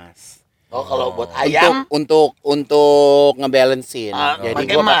emas. Oh, kalau buat ayam Untuk ngebalancein. Jadi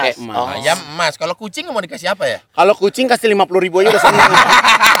pakai gue pakai emas. emas. Oh. Ayam emas. Kalau kucing mau dikasih apa ya? Kalau kucing kasih 50.000 aja udah seneng.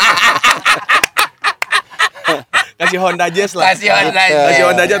 Kasih Honda Jazz lah. Kasih Honda Jazz. Kasih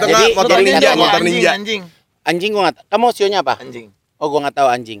Honda Jazz atau Jadi- enggak motor jadi ninja, katanya motor ninja. Anjing. Anjing gue nggak. Kamu sionya apa? Anjing. Oh, gue nggak tahu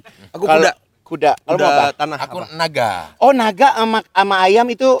anjing. Aku Kalau- kuda. Kuda. Kalau mau apa? Tanah Aku apa? naga. Oh, naga sama ayam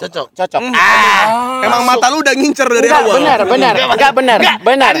itu Cocok. Emang mata lu udah ngincer dari Enggak, awal. benar.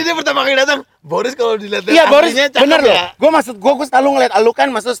 Tadi dia pertama kali datang, Boris kalau dilihat Iya, Boris, aslinya cakep bener loh. ya. Gue selalu ngeliat lu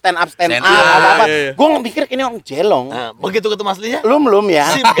kan maksud stand up Stand up, apa-apa. iya. Gue mikir ini orang jelong. Nah, begitu ketemu aslinya, Belum ya.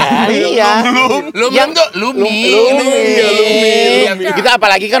 Sip, kan? Iya. Lum tuh Lumi. Lumi. Kita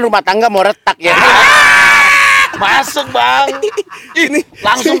apalagi kan rumah tangga mau retak ya. masuk bang. Ini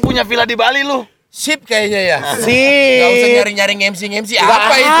Langsung punya villa di Bali lu. Sip kayaknya ya. Sih. Gak usah nyari-nyari MC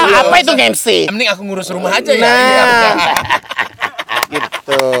apa itu? Apa itu MC? Mending aku ngurus rumah aja ya. Nah.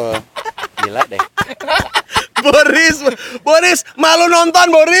 Gitu. Gila deh. Boris, malu nonton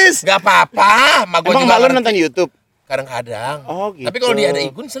Boris. Gak apa-apa, mak gua Emang juga malu ngerti. nonton YouTube? Kadang-kadang. Oh, gitu. Tapi kalau dia ada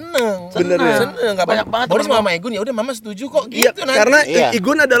Igun seneng. Bener ya? Seneng, gak Banyak apa-apa. banget Boris temen sama Igun ya udah mama setuju kok Iya, gitu nanti. karena Iya.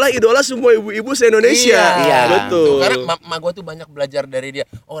 Igun adalah idola semua ibu-ibu se-Indonesia. Iya. Betul. Karena mak gua tuh banyak belajar dari dia.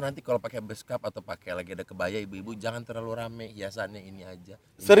 Oh, nanti kalau pakai beskap atau pakai lagi ada kebaya ibu-ibu jangan terlalu rame, hiasannya ini aja.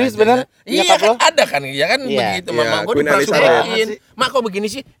 Ini Serius, aja. bener? Iya Nyokap kan lo? ada kan, iya kan Iya. begitu Iya, mama gua Queen udah Elizabeth. praktekin. Mak kok begini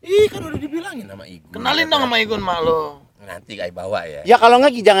sih? Ih, kan udah dibilangin sama Igun. Kenalin dong sama Igun mak lu. Nanti kayak bawa ya. Ya kalau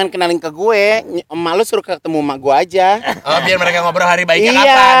enggak jangan kenalin ke gue, emak lu suruh ketemu emak gue aja. Oh, biar mereka ngobrol hari baiknya Iya,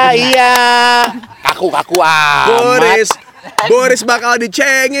 kapan. iya. Kaku amat. Boris bakal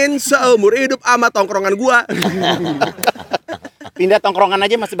dicengin seumur hidup sama tongkrongan gua. Pindah tongkrongan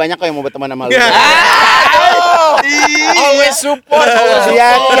aja masih banyak kok yang mau berteman sama lu. Always support. Iya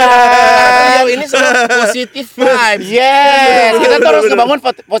kan? Ini semua positive vibes. Yes, kita terus ngebangun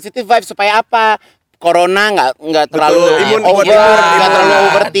positive vibe supaya apa? Corona nggak terlalu Imun over, imun. nggak terlalu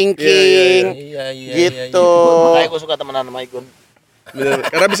overthinking, Iya, gitu. Makanya gue suka temenan sama Igun. Bener,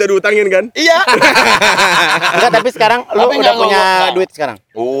 karena bisa diutangin kan? Iya. Enggak, tapi sekarang lu Tapi udah nggak punya ngomong. duit sekarang.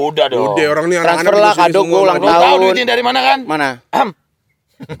 Udah dong. Udah orang nih Transfer anak-anak lah, juga sini kado semua, gua ulang Bang. Lu tahu tahun. duitnya dari mana kan? Mana?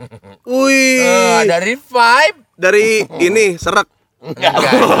 Wih, Dari vibe. dari ini serak.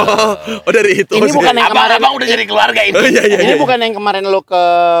 Oh dari itu. Ini sih. bukan yang kemarin. Abang udah jadi keluarga ini. Oh iya iya. Ini iya. bukan yang kemarin lu ke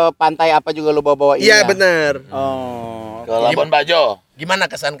pantai apa juga lu bawa-bawa ini. Iya ya? benar. Oh. Ke Labuan Bajo. Gimana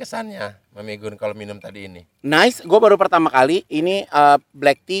kesan-kesannya Mami Gun kalau minum tadi ini? Nice, gue baru pertama kali ini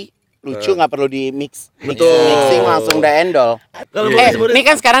black tea lucu nggak perlu di Betul. mixing langsung udah endol. Ini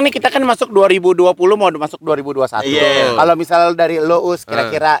kan sekarang nih kita kan masuk 2020 mau masuk 2021. Iya. Kalau misal dari lo Us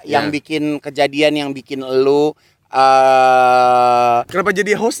kira-kira yang bikin kejadian yang bikin lo Kenapa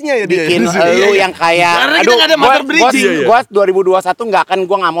jadi hostnya ya dia? bikin Iya, lu iya. yang kayak Karena kita nggak ada motor bridging. gua 2021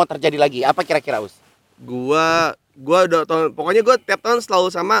 gua nggak mau terjadi lagi. Apa kira-kira Us? Gua udah pokoknya gua tiap tahun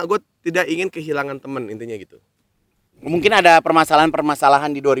selalu sama. Gua tidak ingin kehilangan teman intinya gitu. Mungkin ada permasalahan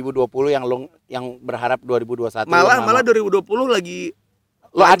di 2020 yang berharap 2021 Malah 2020 lagi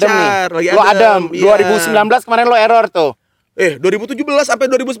lo adem nih. lancar, lagi Lo adem. iya. 2019 kemarin lo error tuh. 2017 sampai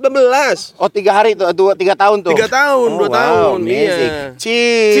 2019. Oh 3 hari tuh, 3 tahun tuh. 3 tahun, 2 tahun. Amazing. Iya.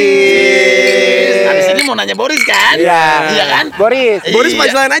 Cheers. Habis ini mau nanya Boris kan? Iya. Iya kan? Boris. Boris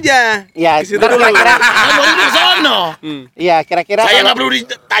punchline aja. Iya, Ke situ ntar dulu. kira-kira. Kan Boris di sono. Iya, kira-kira. Saya kalau- nggak perlu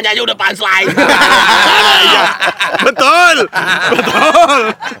ditanya aja udah punchline. Betul. Betul.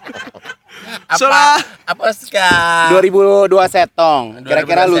 Apa sekarang? 2002 setong.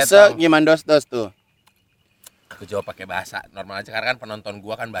 Kira-kira 2002 lu setong. gimana dos tuh? Aku jawab pakai bahasa normal aja karena kan penonton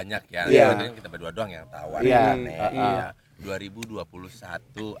gua kan banyak ya. Iya. Kebetulan kita berdua doang yang tahu. Iya. Iya. 2021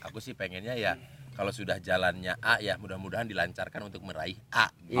 aku sih pengennya ya kalau sudah jalannya A ya mudah-mudahan dilancarkan untuk meraih A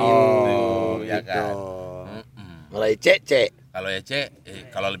gitu. Oh, ya gitu. kan. Mm-mm. Mulai cek. Kalau ya C,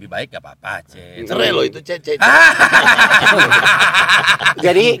 kalau lebih baik gak apa-apa C. Cerai lo itu cek.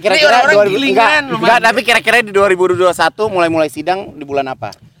 Jadi Ini kira-kira orang-orang gilingan, enggak, tapi kira-kira di 2021 mulai sidang di bulan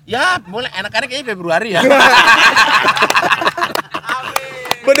apa? Ya, boleh enak-enak kayaknya Februari ya.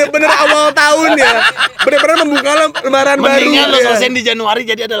 Bener-bener awal tahun ya. Bener-bener membuka lembaran baru. Mendingan lo ya. selesai di Januari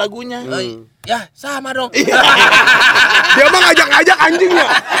jadi ada lagunya. Ya, sama dong. Dia mah ngajak-ngajak anjingnya.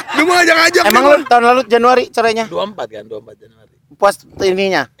 Dia mah ngajak-ngajak. Emang lu tahun lalu Januari cerainya? 24 Januari. Puas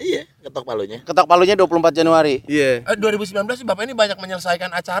ininya. Iya, ketok palunya. Ketok palunya 24 Januari. Iya. 2019 sih Bapak ini banyak menyelesaikan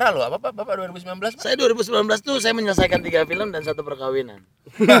acara loh. Apa Bapak 2019? Saya 2019 tuh saya menyelesaikan 3 film dan 1 perkawinan.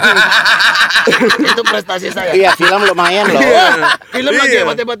 Itu prestasi saya. Iya, film lumayan loh. Film lagi Iya.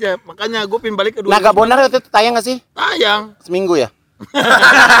 hebat-hebat ya. Makanya gue pin balik ke 2019. Naga Bonar itu tayang gak sih? Tayang. Seminggu ya?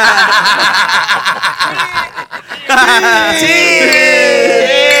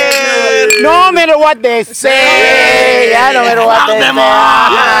 No matter what they say, ya, no matter what they say,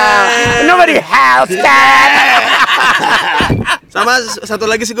 nobody has that. Sama satu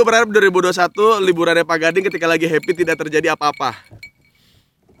lagi sih gue berharap 2021 liburannya Pak Gading ketika lagi happy tidak terjadi apa-apa.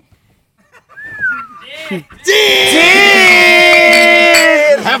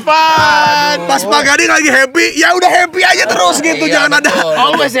 Have fun. Pas Pak Gading lagi happy, ya udah happy aja terus gitu, Iya, jangan ada. betul.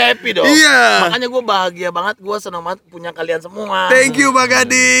 Always happy dong. Iya. Makanya gue bahagia banget, gue senang banget punya kalian semua. Thank you Pak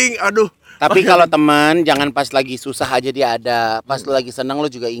Gading. Aduh. Tapi kalau teman jangan pas lagi susah aja dia ada, pas lu lagi senang lu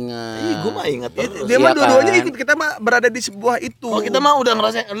juga ingat. Ih, gue mah inget terus. Dia mah Iya dua-duanya kan? ikut, kita mah berada di sebuah itu. Oh, kita mah udah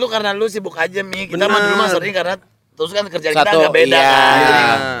ngerasain, lu karena lu sibuk aja Mi. Kita mah dulu mah Bener. sering karena terus kan kerjaan kita Satu, agak beda iya. kan. Jadi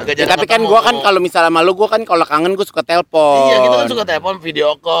agak Ya, jarang tapi kan ketemu. gua kan kalau misalnya sama lu, gua kan kalau kangen gua suka telepon. Iya, kita kan suka telepon, video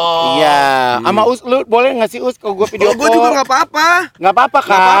call. Iya, sama Us, lu boleh nggak sih Us kalau gua video Oh, call? gue juga nggak apa-apa. Nggak apa-apa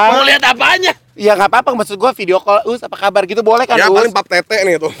kan? Mau lihat apanya? Iya nggak apa-apa, maksud gua video call Us apa kabar gitu boleh kan Ya Us? paling pap tete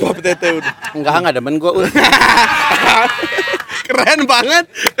nih tuh, pap tete udah. Enggak demen gua Us. Keren banget.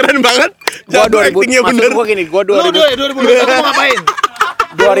 Gua Jago 2000, actingnya maksud bener. gua gini, gua Lu 2021 mau ngapain?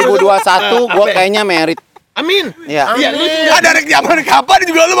 2021 gua Apa? kayaknya merit. Amin. Iya. Iya, lu tinggal. Ada dari zaman kapan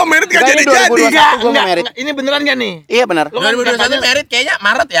juga lu mau merit gak Enggak, ini jadi-jadi. 2021 Enggak, gua mau merit. enggak. Ini beneran gak nih? Iya benar. Lu kan 2021 katanya merit kayaknya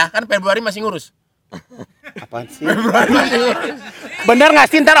Maret ya, kan Februari masih ngurus. Apaan sih? Bener nggak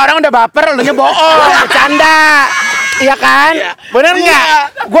sih, ntar orang udah baper, lu nya bohong, bercanda. Iya kan? Bener nggak?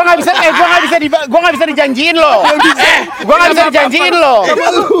 Gua nggak bisa dijanjiin lo. Gua nggak bisa dijanjiin lo.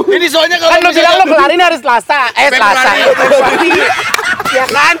 ini soalnya kalau Kan lu bilang lo kelarin hari Selasa. Selasa. Februari. Iya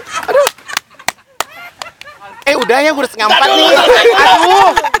kan? Aduh. Udah ya, gue udah setengah 4 nih.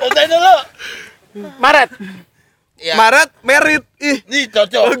 Aduh. Selesai dulu. Maret. Ya. Maret merit. Ih, Nih,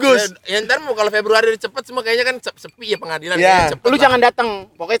 cocok. bagus. Ya ntar mau kalau Februari cepet semua kayaknya kan sepi ya pengadilan. Iya. Kayaknya cepet Lu lah. jangan datang.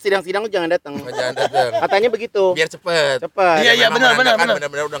 Pokoknya sidang-sidang lu jangan datang. Jangan datang. Katanya begitu. Biar cepet. Cepet. Iya, iya, Memang benar, kan benar.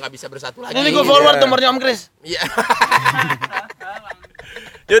 benar-benar udah nggak bisa bersatu lagi. Ini gue forward nomornya Om Kris. Iya.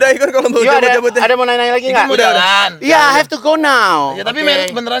 Yaudah ikut kalau mau Yuk, cabut-cabut ya. ada mau nanya lagi nggak? Mau jalan. Iya, I have to go now. Ya, tapi Oke.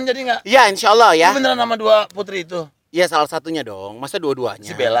 merit beneran jadi nggak? Iya, insya Allah ya. Lu beneran sama 2 putri itu? Iya, salah satunya dong. Masa dua-duanya?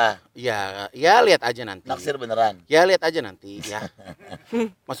 Si Bella. Iya, ya lihat aja nanti. Naksir beneran. Ya lihat aja nanti ya.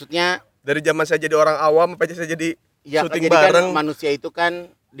 Maksudnya Dari zaman saya jadi orang awam sampai saya jadi ya syuting jadi kan bareng. manusia itu kan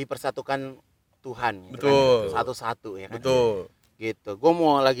dipersatukan Tuhan. gitu Betul. kan. Satu-satu ya kan. Betul. Gitu. Gue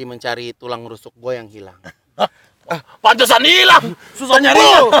mau lagi mencari tulang rusuk gue yang hilang. Pantesan hilang. Susah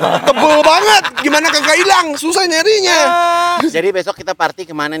nyarinya. Tebel banget. Gimana kagak hilang? Susah nyarinya. Jadi besok kita party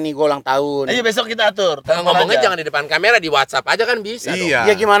kemana nih? Gue ulang tahun. Ayo besok kita atur. Nah, ngomongnya jangan di depan kamera, di WhatsApp aja kan bisa. dong. Iya.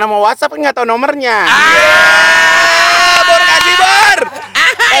 Ya gimana mau WhatsApp kan nggak tahu nomornya. Bor kasih Bor.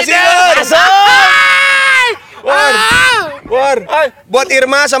 Kasih Bor. Bor. Bor. Buat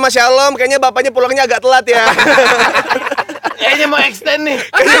Irma sama Shalom, kayaknya bapaknya pulangnya agak telat ya. Kayaknya mau extend nih.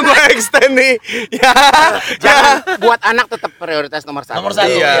 Kayaknya mau extend nih. Ya. Jangan buat anak tetap prioritas nomor 1. Nomor 1.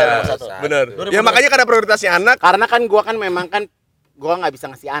 Iya. Nomor 1. Benar. Ya makanya karena prioritasnya anak. Karena kan gua kan memang kan gua nggak bisa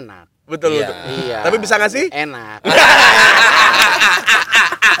ngasih anak. Betul Iya. betul. Iya. Tapi bisa ngasih? Enak.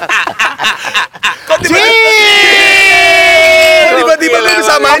 Kok tiba-tiba lu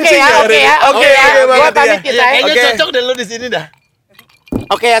bisa mancing ya? Oke ya. Oke Gua banget pamit ya. kita. Ya, kayaknya Oke. cocok deh lu di sini dah.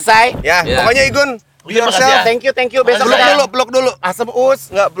 Oke ya, Say. Ya, Ya. pokoknya Igun, be Oke, makasih yourself. ya. Thank you. Besok Peluk dulu. asem us.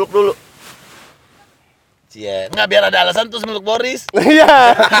 Enggak, peluk dulu. Cie, enggak biar ada alasan terus meluk Boris. Iya.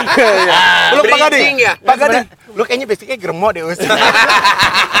 Peluk Pak Gading. Bridging ya? Pak Gading. Lu kayaknya basicnya germo deh, Us.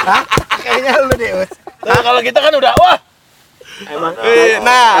 Hah? Kayaknya lu deh, Us. Nah, kalau kita kan udah wah,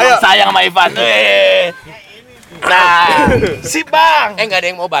 Nah, ayo. sayang sama Ivan. Nah, si Bang. Nggak ada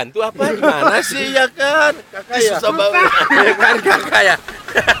yang mau bantu apa? Gimana sih ya kan? Kakak ya. Susah banget. Ya kan kakak ya.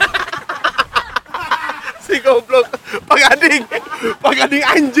 si goblok. Pak Gading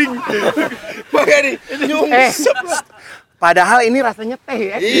anjing. Pak Gading nyungsep. Padahal ini rasanya teh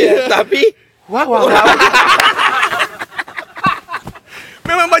ya. Iya, tapi Wah.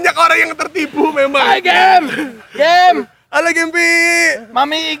 Memang banyak orang yang tertipu memang. Hai Gem. Halo Gempi.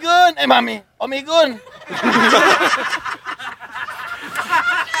 Mami Igun, Om Igun.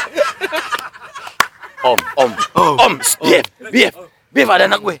 Om, Bief ada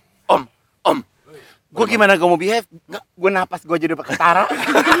anak gue. Om. Gue gimana gue mau behave? Nggak, gue napas gue jadi ketara.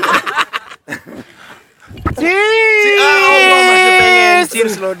 Allah masih pengen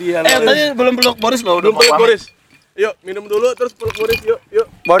cheers lo dia. Tadi belum peluk Boris loh, Belum peluk Boris. Yuk, minum dulu terus peluk Boris yuk.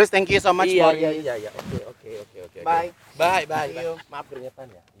 Boris, thank you so much. Iya. Boris. Oke. Bye. Bye. Maaf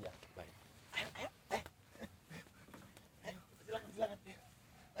keringetan ya. Iya, bye.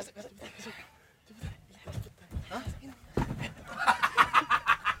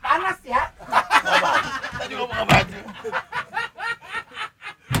 Panas ya. Tadi ngomong apa aja.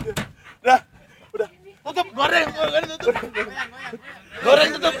 Udah. Tutup, goreng tutup. Goreng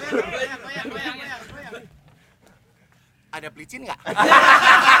tutup. Ada pelicin nggak?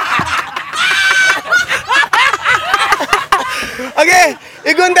 Oke,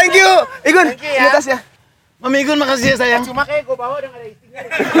 Igun thank you. Igun, Thank you ya. ini tasnya. Mami Igun makasih ya sayang. Cuma kayak gue bawa udah nggak ada isinya.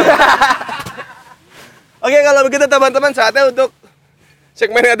 Oke, kalau begitu teman-teman saatnya untuk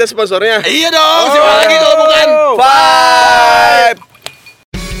segmen yang ada sponsornya. Iya dong, siapa lagi kalau bukan Five.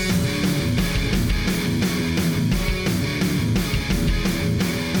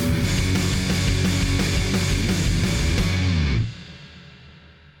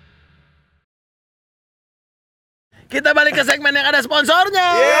 Kita balik ke segmen yang ada sponsornya.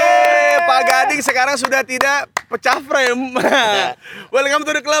 Yeay, Pak Gading sekarang sudah tidak pecah frame. Welcome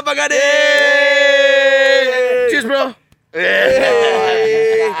to the club, Pak Gading. Cheers, bro. Bisa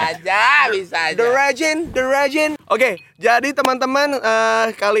aja. The Ragin. Oke, jadi teman-teman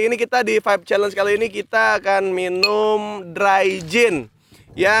kali ini kita di Vibe Challenge kali ini kita akan minum dry gin.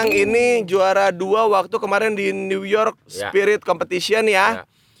 Yang ini juara 2 waktu kemarin di New York Spirit Competition ya.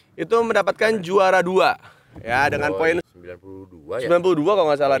 Itu mendapatkan juara 2. Ya, dengan poin 92 ya. 92 kalau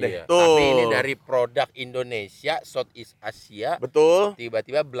nggak salah deh. Iya. Tuh. Tapi ini dari produk Indonesia, Southeast Asia. Betul.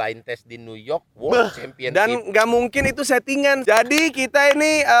 Tiba-tiba blind test di New York World Championship. Dan nggak mungkin itu settingan. Jadi kita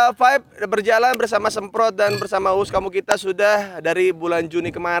ini Vibe berjalan bersama Semprot dan bersama kamu kita sudah dari bulan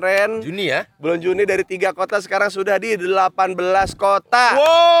Juni kemarin. Juni ya. Bulan Juni dari 3 kota sekarang sudah di 18 kota.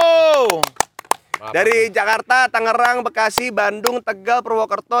 Wow. Dari Jakarta, Tangerang, Bekasi, Bandung, Tegal,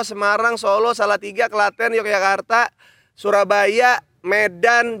 Purwokerto, Semarang, Solo, Salatiga, Klaten, Yogyakarta, Surabaya,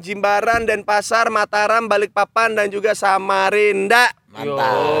 Medan, Jimbaran, Denpasar, Mataram, Balikpapan dan juga Samarinda.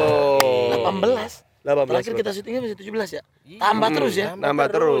 Mantap. 18. 18. Terakhir kita syutingnya masih 17 ya. Tambah terus ya. Nambah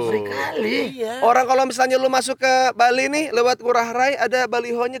terus. Sekali. Orang kalau misalnya lu masuk ke Bali nih lewat Ngurah Rai ada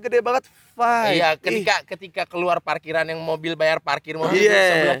balihonya gede banget. Five. Iya, ketika keluar parkiran yang mobil bayar parkir mobil Iya.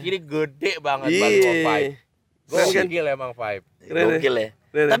 sebelah kiri gede banget Iya. baliho Five. Keren kan? Gokil emang Five. Keren, Gokil ya.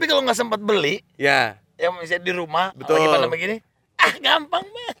 Keren. Tapi kalau nggak sempat beli, Ya. yang misalnya di rumah, Betul. lagi pandemi begini, gampang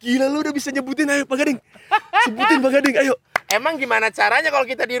banget. Gila lu udah bisa nyebutin, ayo Pak Gading. Sebutin Pak Gading, ayo. Emang gimana caranya kalau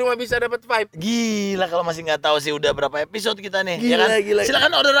kita di rumah bisa dapat Five? Gila kalau masih nggak tahu sih udah berapa episode kita nih. Gila, ya kan? gila.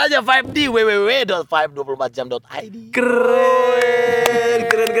 Silakan order aja Vibe di www.vibe24jam.id. Keren.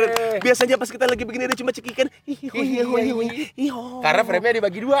 Biasanya pas kita lagi begini dia cuma cekikan. Karena frame-nya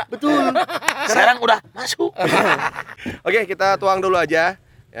dibagi 2. Betul. Sekarang udah masuk. Oke, kita tuang dulu aja.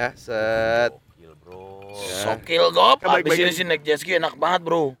 Ya, set. Gokil, bro. Sokil gop. Baik, Abis baik. ini sih naik jet ski enak banget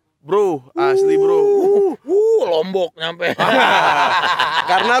bro. Bro, asli bro. Lombok nyampe.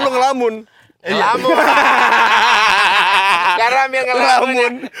 Karena lu ngelamun. Ngelamun. Karena ambil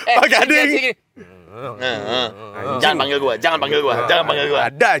ngelamun. Pak Gading. Jangan panggil gua.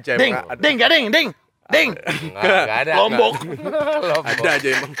 Ada aja Ding, emang. Enggak ada. Lombok. Ada aja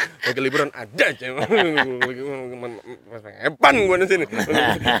emang. Lagi liburan ada aja emang. Epan gua di sini.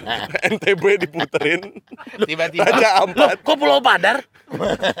 NTB diputerin. Tiba-tiba. Raja Ampat. Kok Pulau Padar?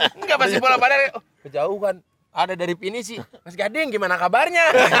 Enggak masih bola padar. Oh, kejauhan. Ada dari Pinisi. Mas Gading gimana kabarnya?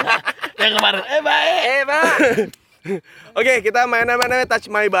 Yang kemarin. Baik. Pak. Oke, kita mainan Touch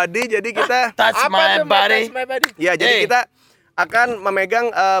My Body. Jadi kita Touch Apa my tuh body. Touch My Body? ya jadi Hey. kita akan memegang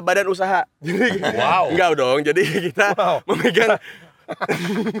badan usaha. Jadi Wow. enggak dong. Jadi kita memegang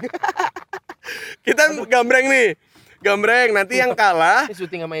kita gambreng nih. Gambreng, nanti yang kalah Ini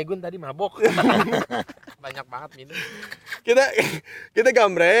syuting sama Egun tadi mabok. Banyak banget minum. kita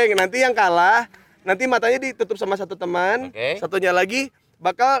gambreng, nanti yang kalah nanti matanya ditutup sama satu teman, Oke. satunya lagi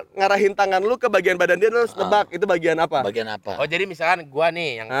bakal ngarahin tangan lu ke bagian badan dia, terus nebak itu bagian apa. Bagian apa? Oh jadi misalkan gua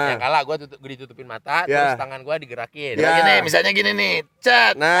nih yang kalah gua ditutupin mata, Ya. terus tangan gua digerakin. Ya. Gini, misalnya gini nih.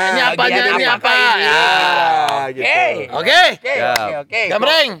 Cat. Nah, ini apa aja, bagian ini apa apa? ini? Ya. gitu. Oke. Oke.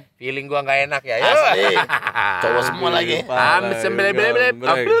 Gambreng. Feeling gua nggak enak ya. Yuk. Asli. Cowok semua lagi. Sembelih-belih.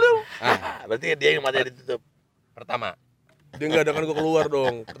 Berarti dia yang matanya ditutup. Pertama. Dia enggak ada kan gua keluar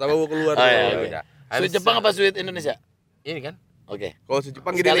dong. Pertama gua keluar. Oh, iya, dong. iya. Habis- Sweet Jepang apa sweet Indonesia? Ini kan? Oke. Kalau su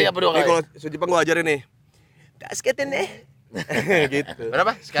Jepang gini Sekali nih. apa dua Nih, kali? kalau su Jepang gua ajarin nih. Dasketin deh. gitu.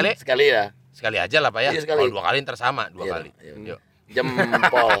 Berapa? Sekali? Sekali ya. Sekali aja lah Pak ya. Iya, sekali. Kalau 2 kali ntar sama 2 Iya, kali. iya. Yuk.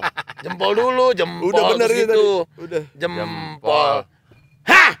 Jempol. Jempol dulu, jempol. Udah bener terus ini gitu. tadi. Udah. Jempol.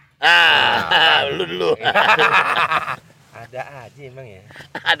 Hah! Lu dulu. Ada aja emang ya.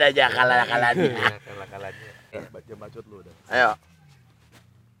 Ada aja kalah-kalahnya. Kalah-kalahnya. Baca bacot lu udah. Ayo.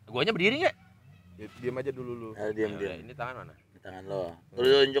 Guanya berdiri nggak? Diam aja dulu lu. Ayo Ya udah, diam. ini tangan mana? Di tangan lo.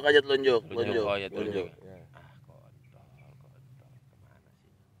 Tunjuk aja, telunjuk. Telunjuk. Oh ya telunjuk. Ya. Kontol. Kemana sih?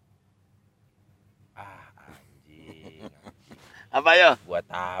 Anjing. Apa yo? Gua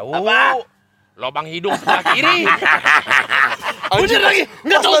tahu. Apa? Lobang hidung sebelah kiri. Bener lagi.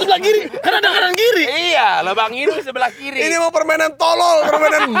 Enggak tahu sebelah kiri. Kan ada kanan kiri. Iya, lobang hidung sebelah kiri. Ini mau permainan tolol,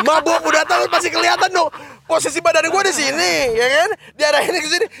 permainan mabuk, udah tahu pasti kelihatan dong. Posisi badan gua di sini, ya kan? Diarahin ke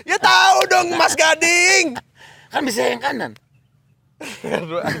sini. Ya tahu dong Mas Gading. Kan bisa yang kanan.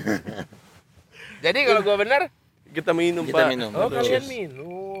 Jadi kalau gua benar, Kita minum, Kita Pak. minum. oh Betul. kalian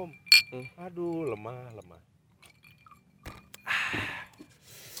minum. Aduh, lemah.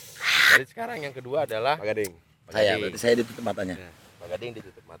 Jadi sekarang yang kedua adalah Pak Gading. Pak Saya, Gading. berarti saya ditutup matanya. Pak Gading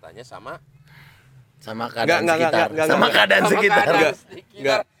ditutup matanya sama Sama keadaan Enggak, sekitar. enggak. Sama keadaan sekitar.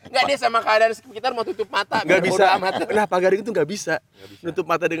 Enggak. Enggak dia sama keadaan sekitar mau tutup mata. Nggak biar bisa. bodo amat. Nah, Pak Gading itu nggak bisa nutup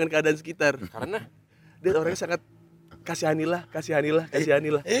mata dengan keadaan sekitar. Karena Dia orangnya sangat kasihanilah.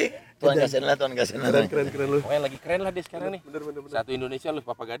 Tuhan kasihanlah, Tuhan kasihanlah. Keren lu. pokoknya lagi keren lah dia sekarang nih. Bener. Satu Indonesia lu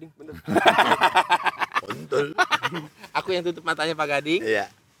Papa Gading. Bener. Betul. Aku yang tutup matanya Pak Gading. Iya.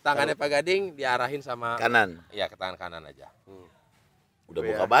 Tangannya Pak Gading diarahin sama Kanan. Iya, ke tangan kanan aja. Udah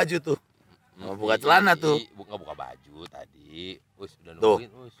buka baju tuh. Mau buka celana tuh. Buka baju tadi. Udah Tuh. nungguin.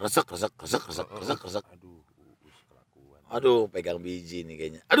 Resek. Aduh, kelakuan. Aduh, pegang biji nih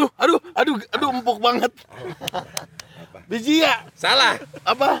kayaknya. Aduh, empuk banget. Biji ya? Salah.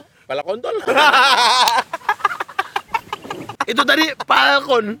 Apa? Kepala kontol. Itu tadi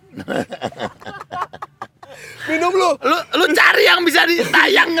Falcon. Minum lu. Lu cari yang bisa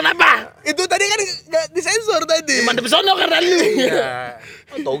ditayang kenapa? Itu tadi kan nggak disensor tadi. Mantep sono karena lu. Iya.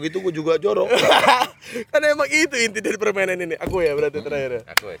 Tahu gitu gua juga jorok. Kan emang itu inti dari permainan ini. Aku ya berarti terakhir.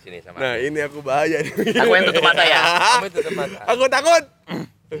 Aku sini sama. Nah, ini aku bahaya nih. Aku yang tutup mata ya. Kamu itu tutup mata. Aku takut.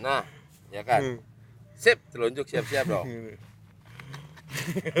 Nah, ya kan. Sip, telunjuk siap-siap dong.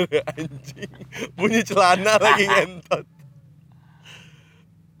 Anjing. Bunyi celana lagi ngentot.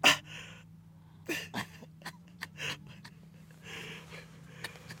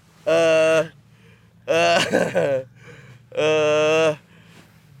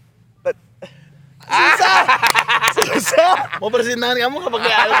 Susah. Mau bersihin tangan kamu nggak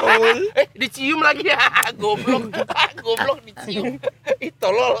pakai alkohol? Dicium lagi ya. Goblok dicium. Ih,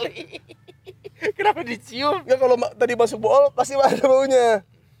 tolol. Kenapa dicium? Enggak, kalau tadi masuk bool pasti ada baunya.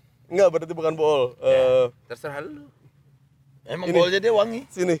 Enggak, berarti bukan bool. Terserah lu. Emang Ini. bolanya dia wangi.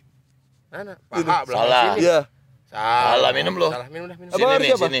 Sini. Mana? Paha belakang Salah. sini. Iya. Salah, minum lo. Salah, minum dah, minum. Apa Sini harus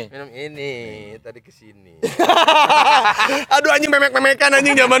nih, apa? sini. Minum ini. Tadi ke sini. Aduh anjing memek-memekan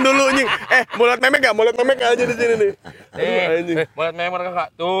anjing zaman dulu anjing. Mau liat memek enggak? Mau liat memek aja di sini nih. Aduh anjing. Mau lihat memang enggak?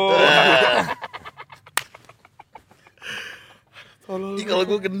 Tuh. Ih, kalau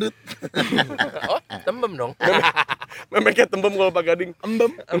gua gendut. Oh, tembem dong. Memeknya tembem kalau Pak Gading.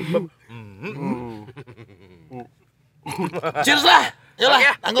 Embem. Cheers lah. Yolah,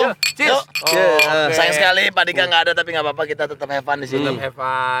 Oke, tanggung. yuk, cheers. Yuk. Oke. Sayang sekali Pak Dika nggak ada, tapi nggak apa-apa, kita tetap have fun di sini. Tetap have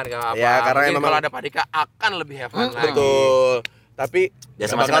fun, enggak apa-apa. Ya, karena Mungkin memang- kalau ada Pak Dika akan lebih have fun lagi. Betul. Tapi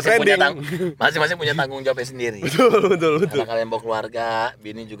Biasa nggak bakal masing-masing punya tanggung jawabnya sendiri. Betul. Karena kalian bawa keluarga,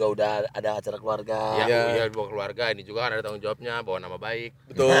 bini juga udah ada acara keluarga. Ya, Ya. iya bawa keluarga ini juga kan ada tanggung jawabnya, bawa nama baik.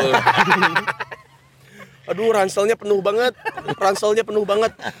 Betul. Aduh, ranselnya penuh banget.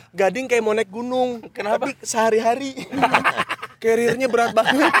 Gading kayak mau naik gunung. Kenapa? Tapi sehari-hari. Carrier-nya berat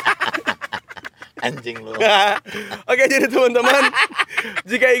banget. Anjing lu. Oke, jadi teman-teman,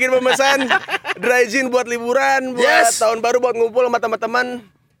 jika ingin memesan dry gin buat liburan, buat Yes. tahun baru, buat ngumpul sama teman-teman,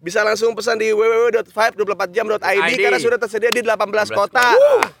 bisa langsung pesan di www.524jam.id karena sudah tersedia di 18 kota.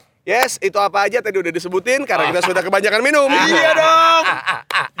 Yes, itu apa aja tadi udah disebutin karena kita sudah kebanyakan minum. Iya dong.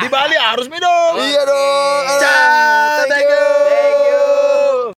 Di Bali harus minum. Iya dong. Ciao, Thank thank you. you.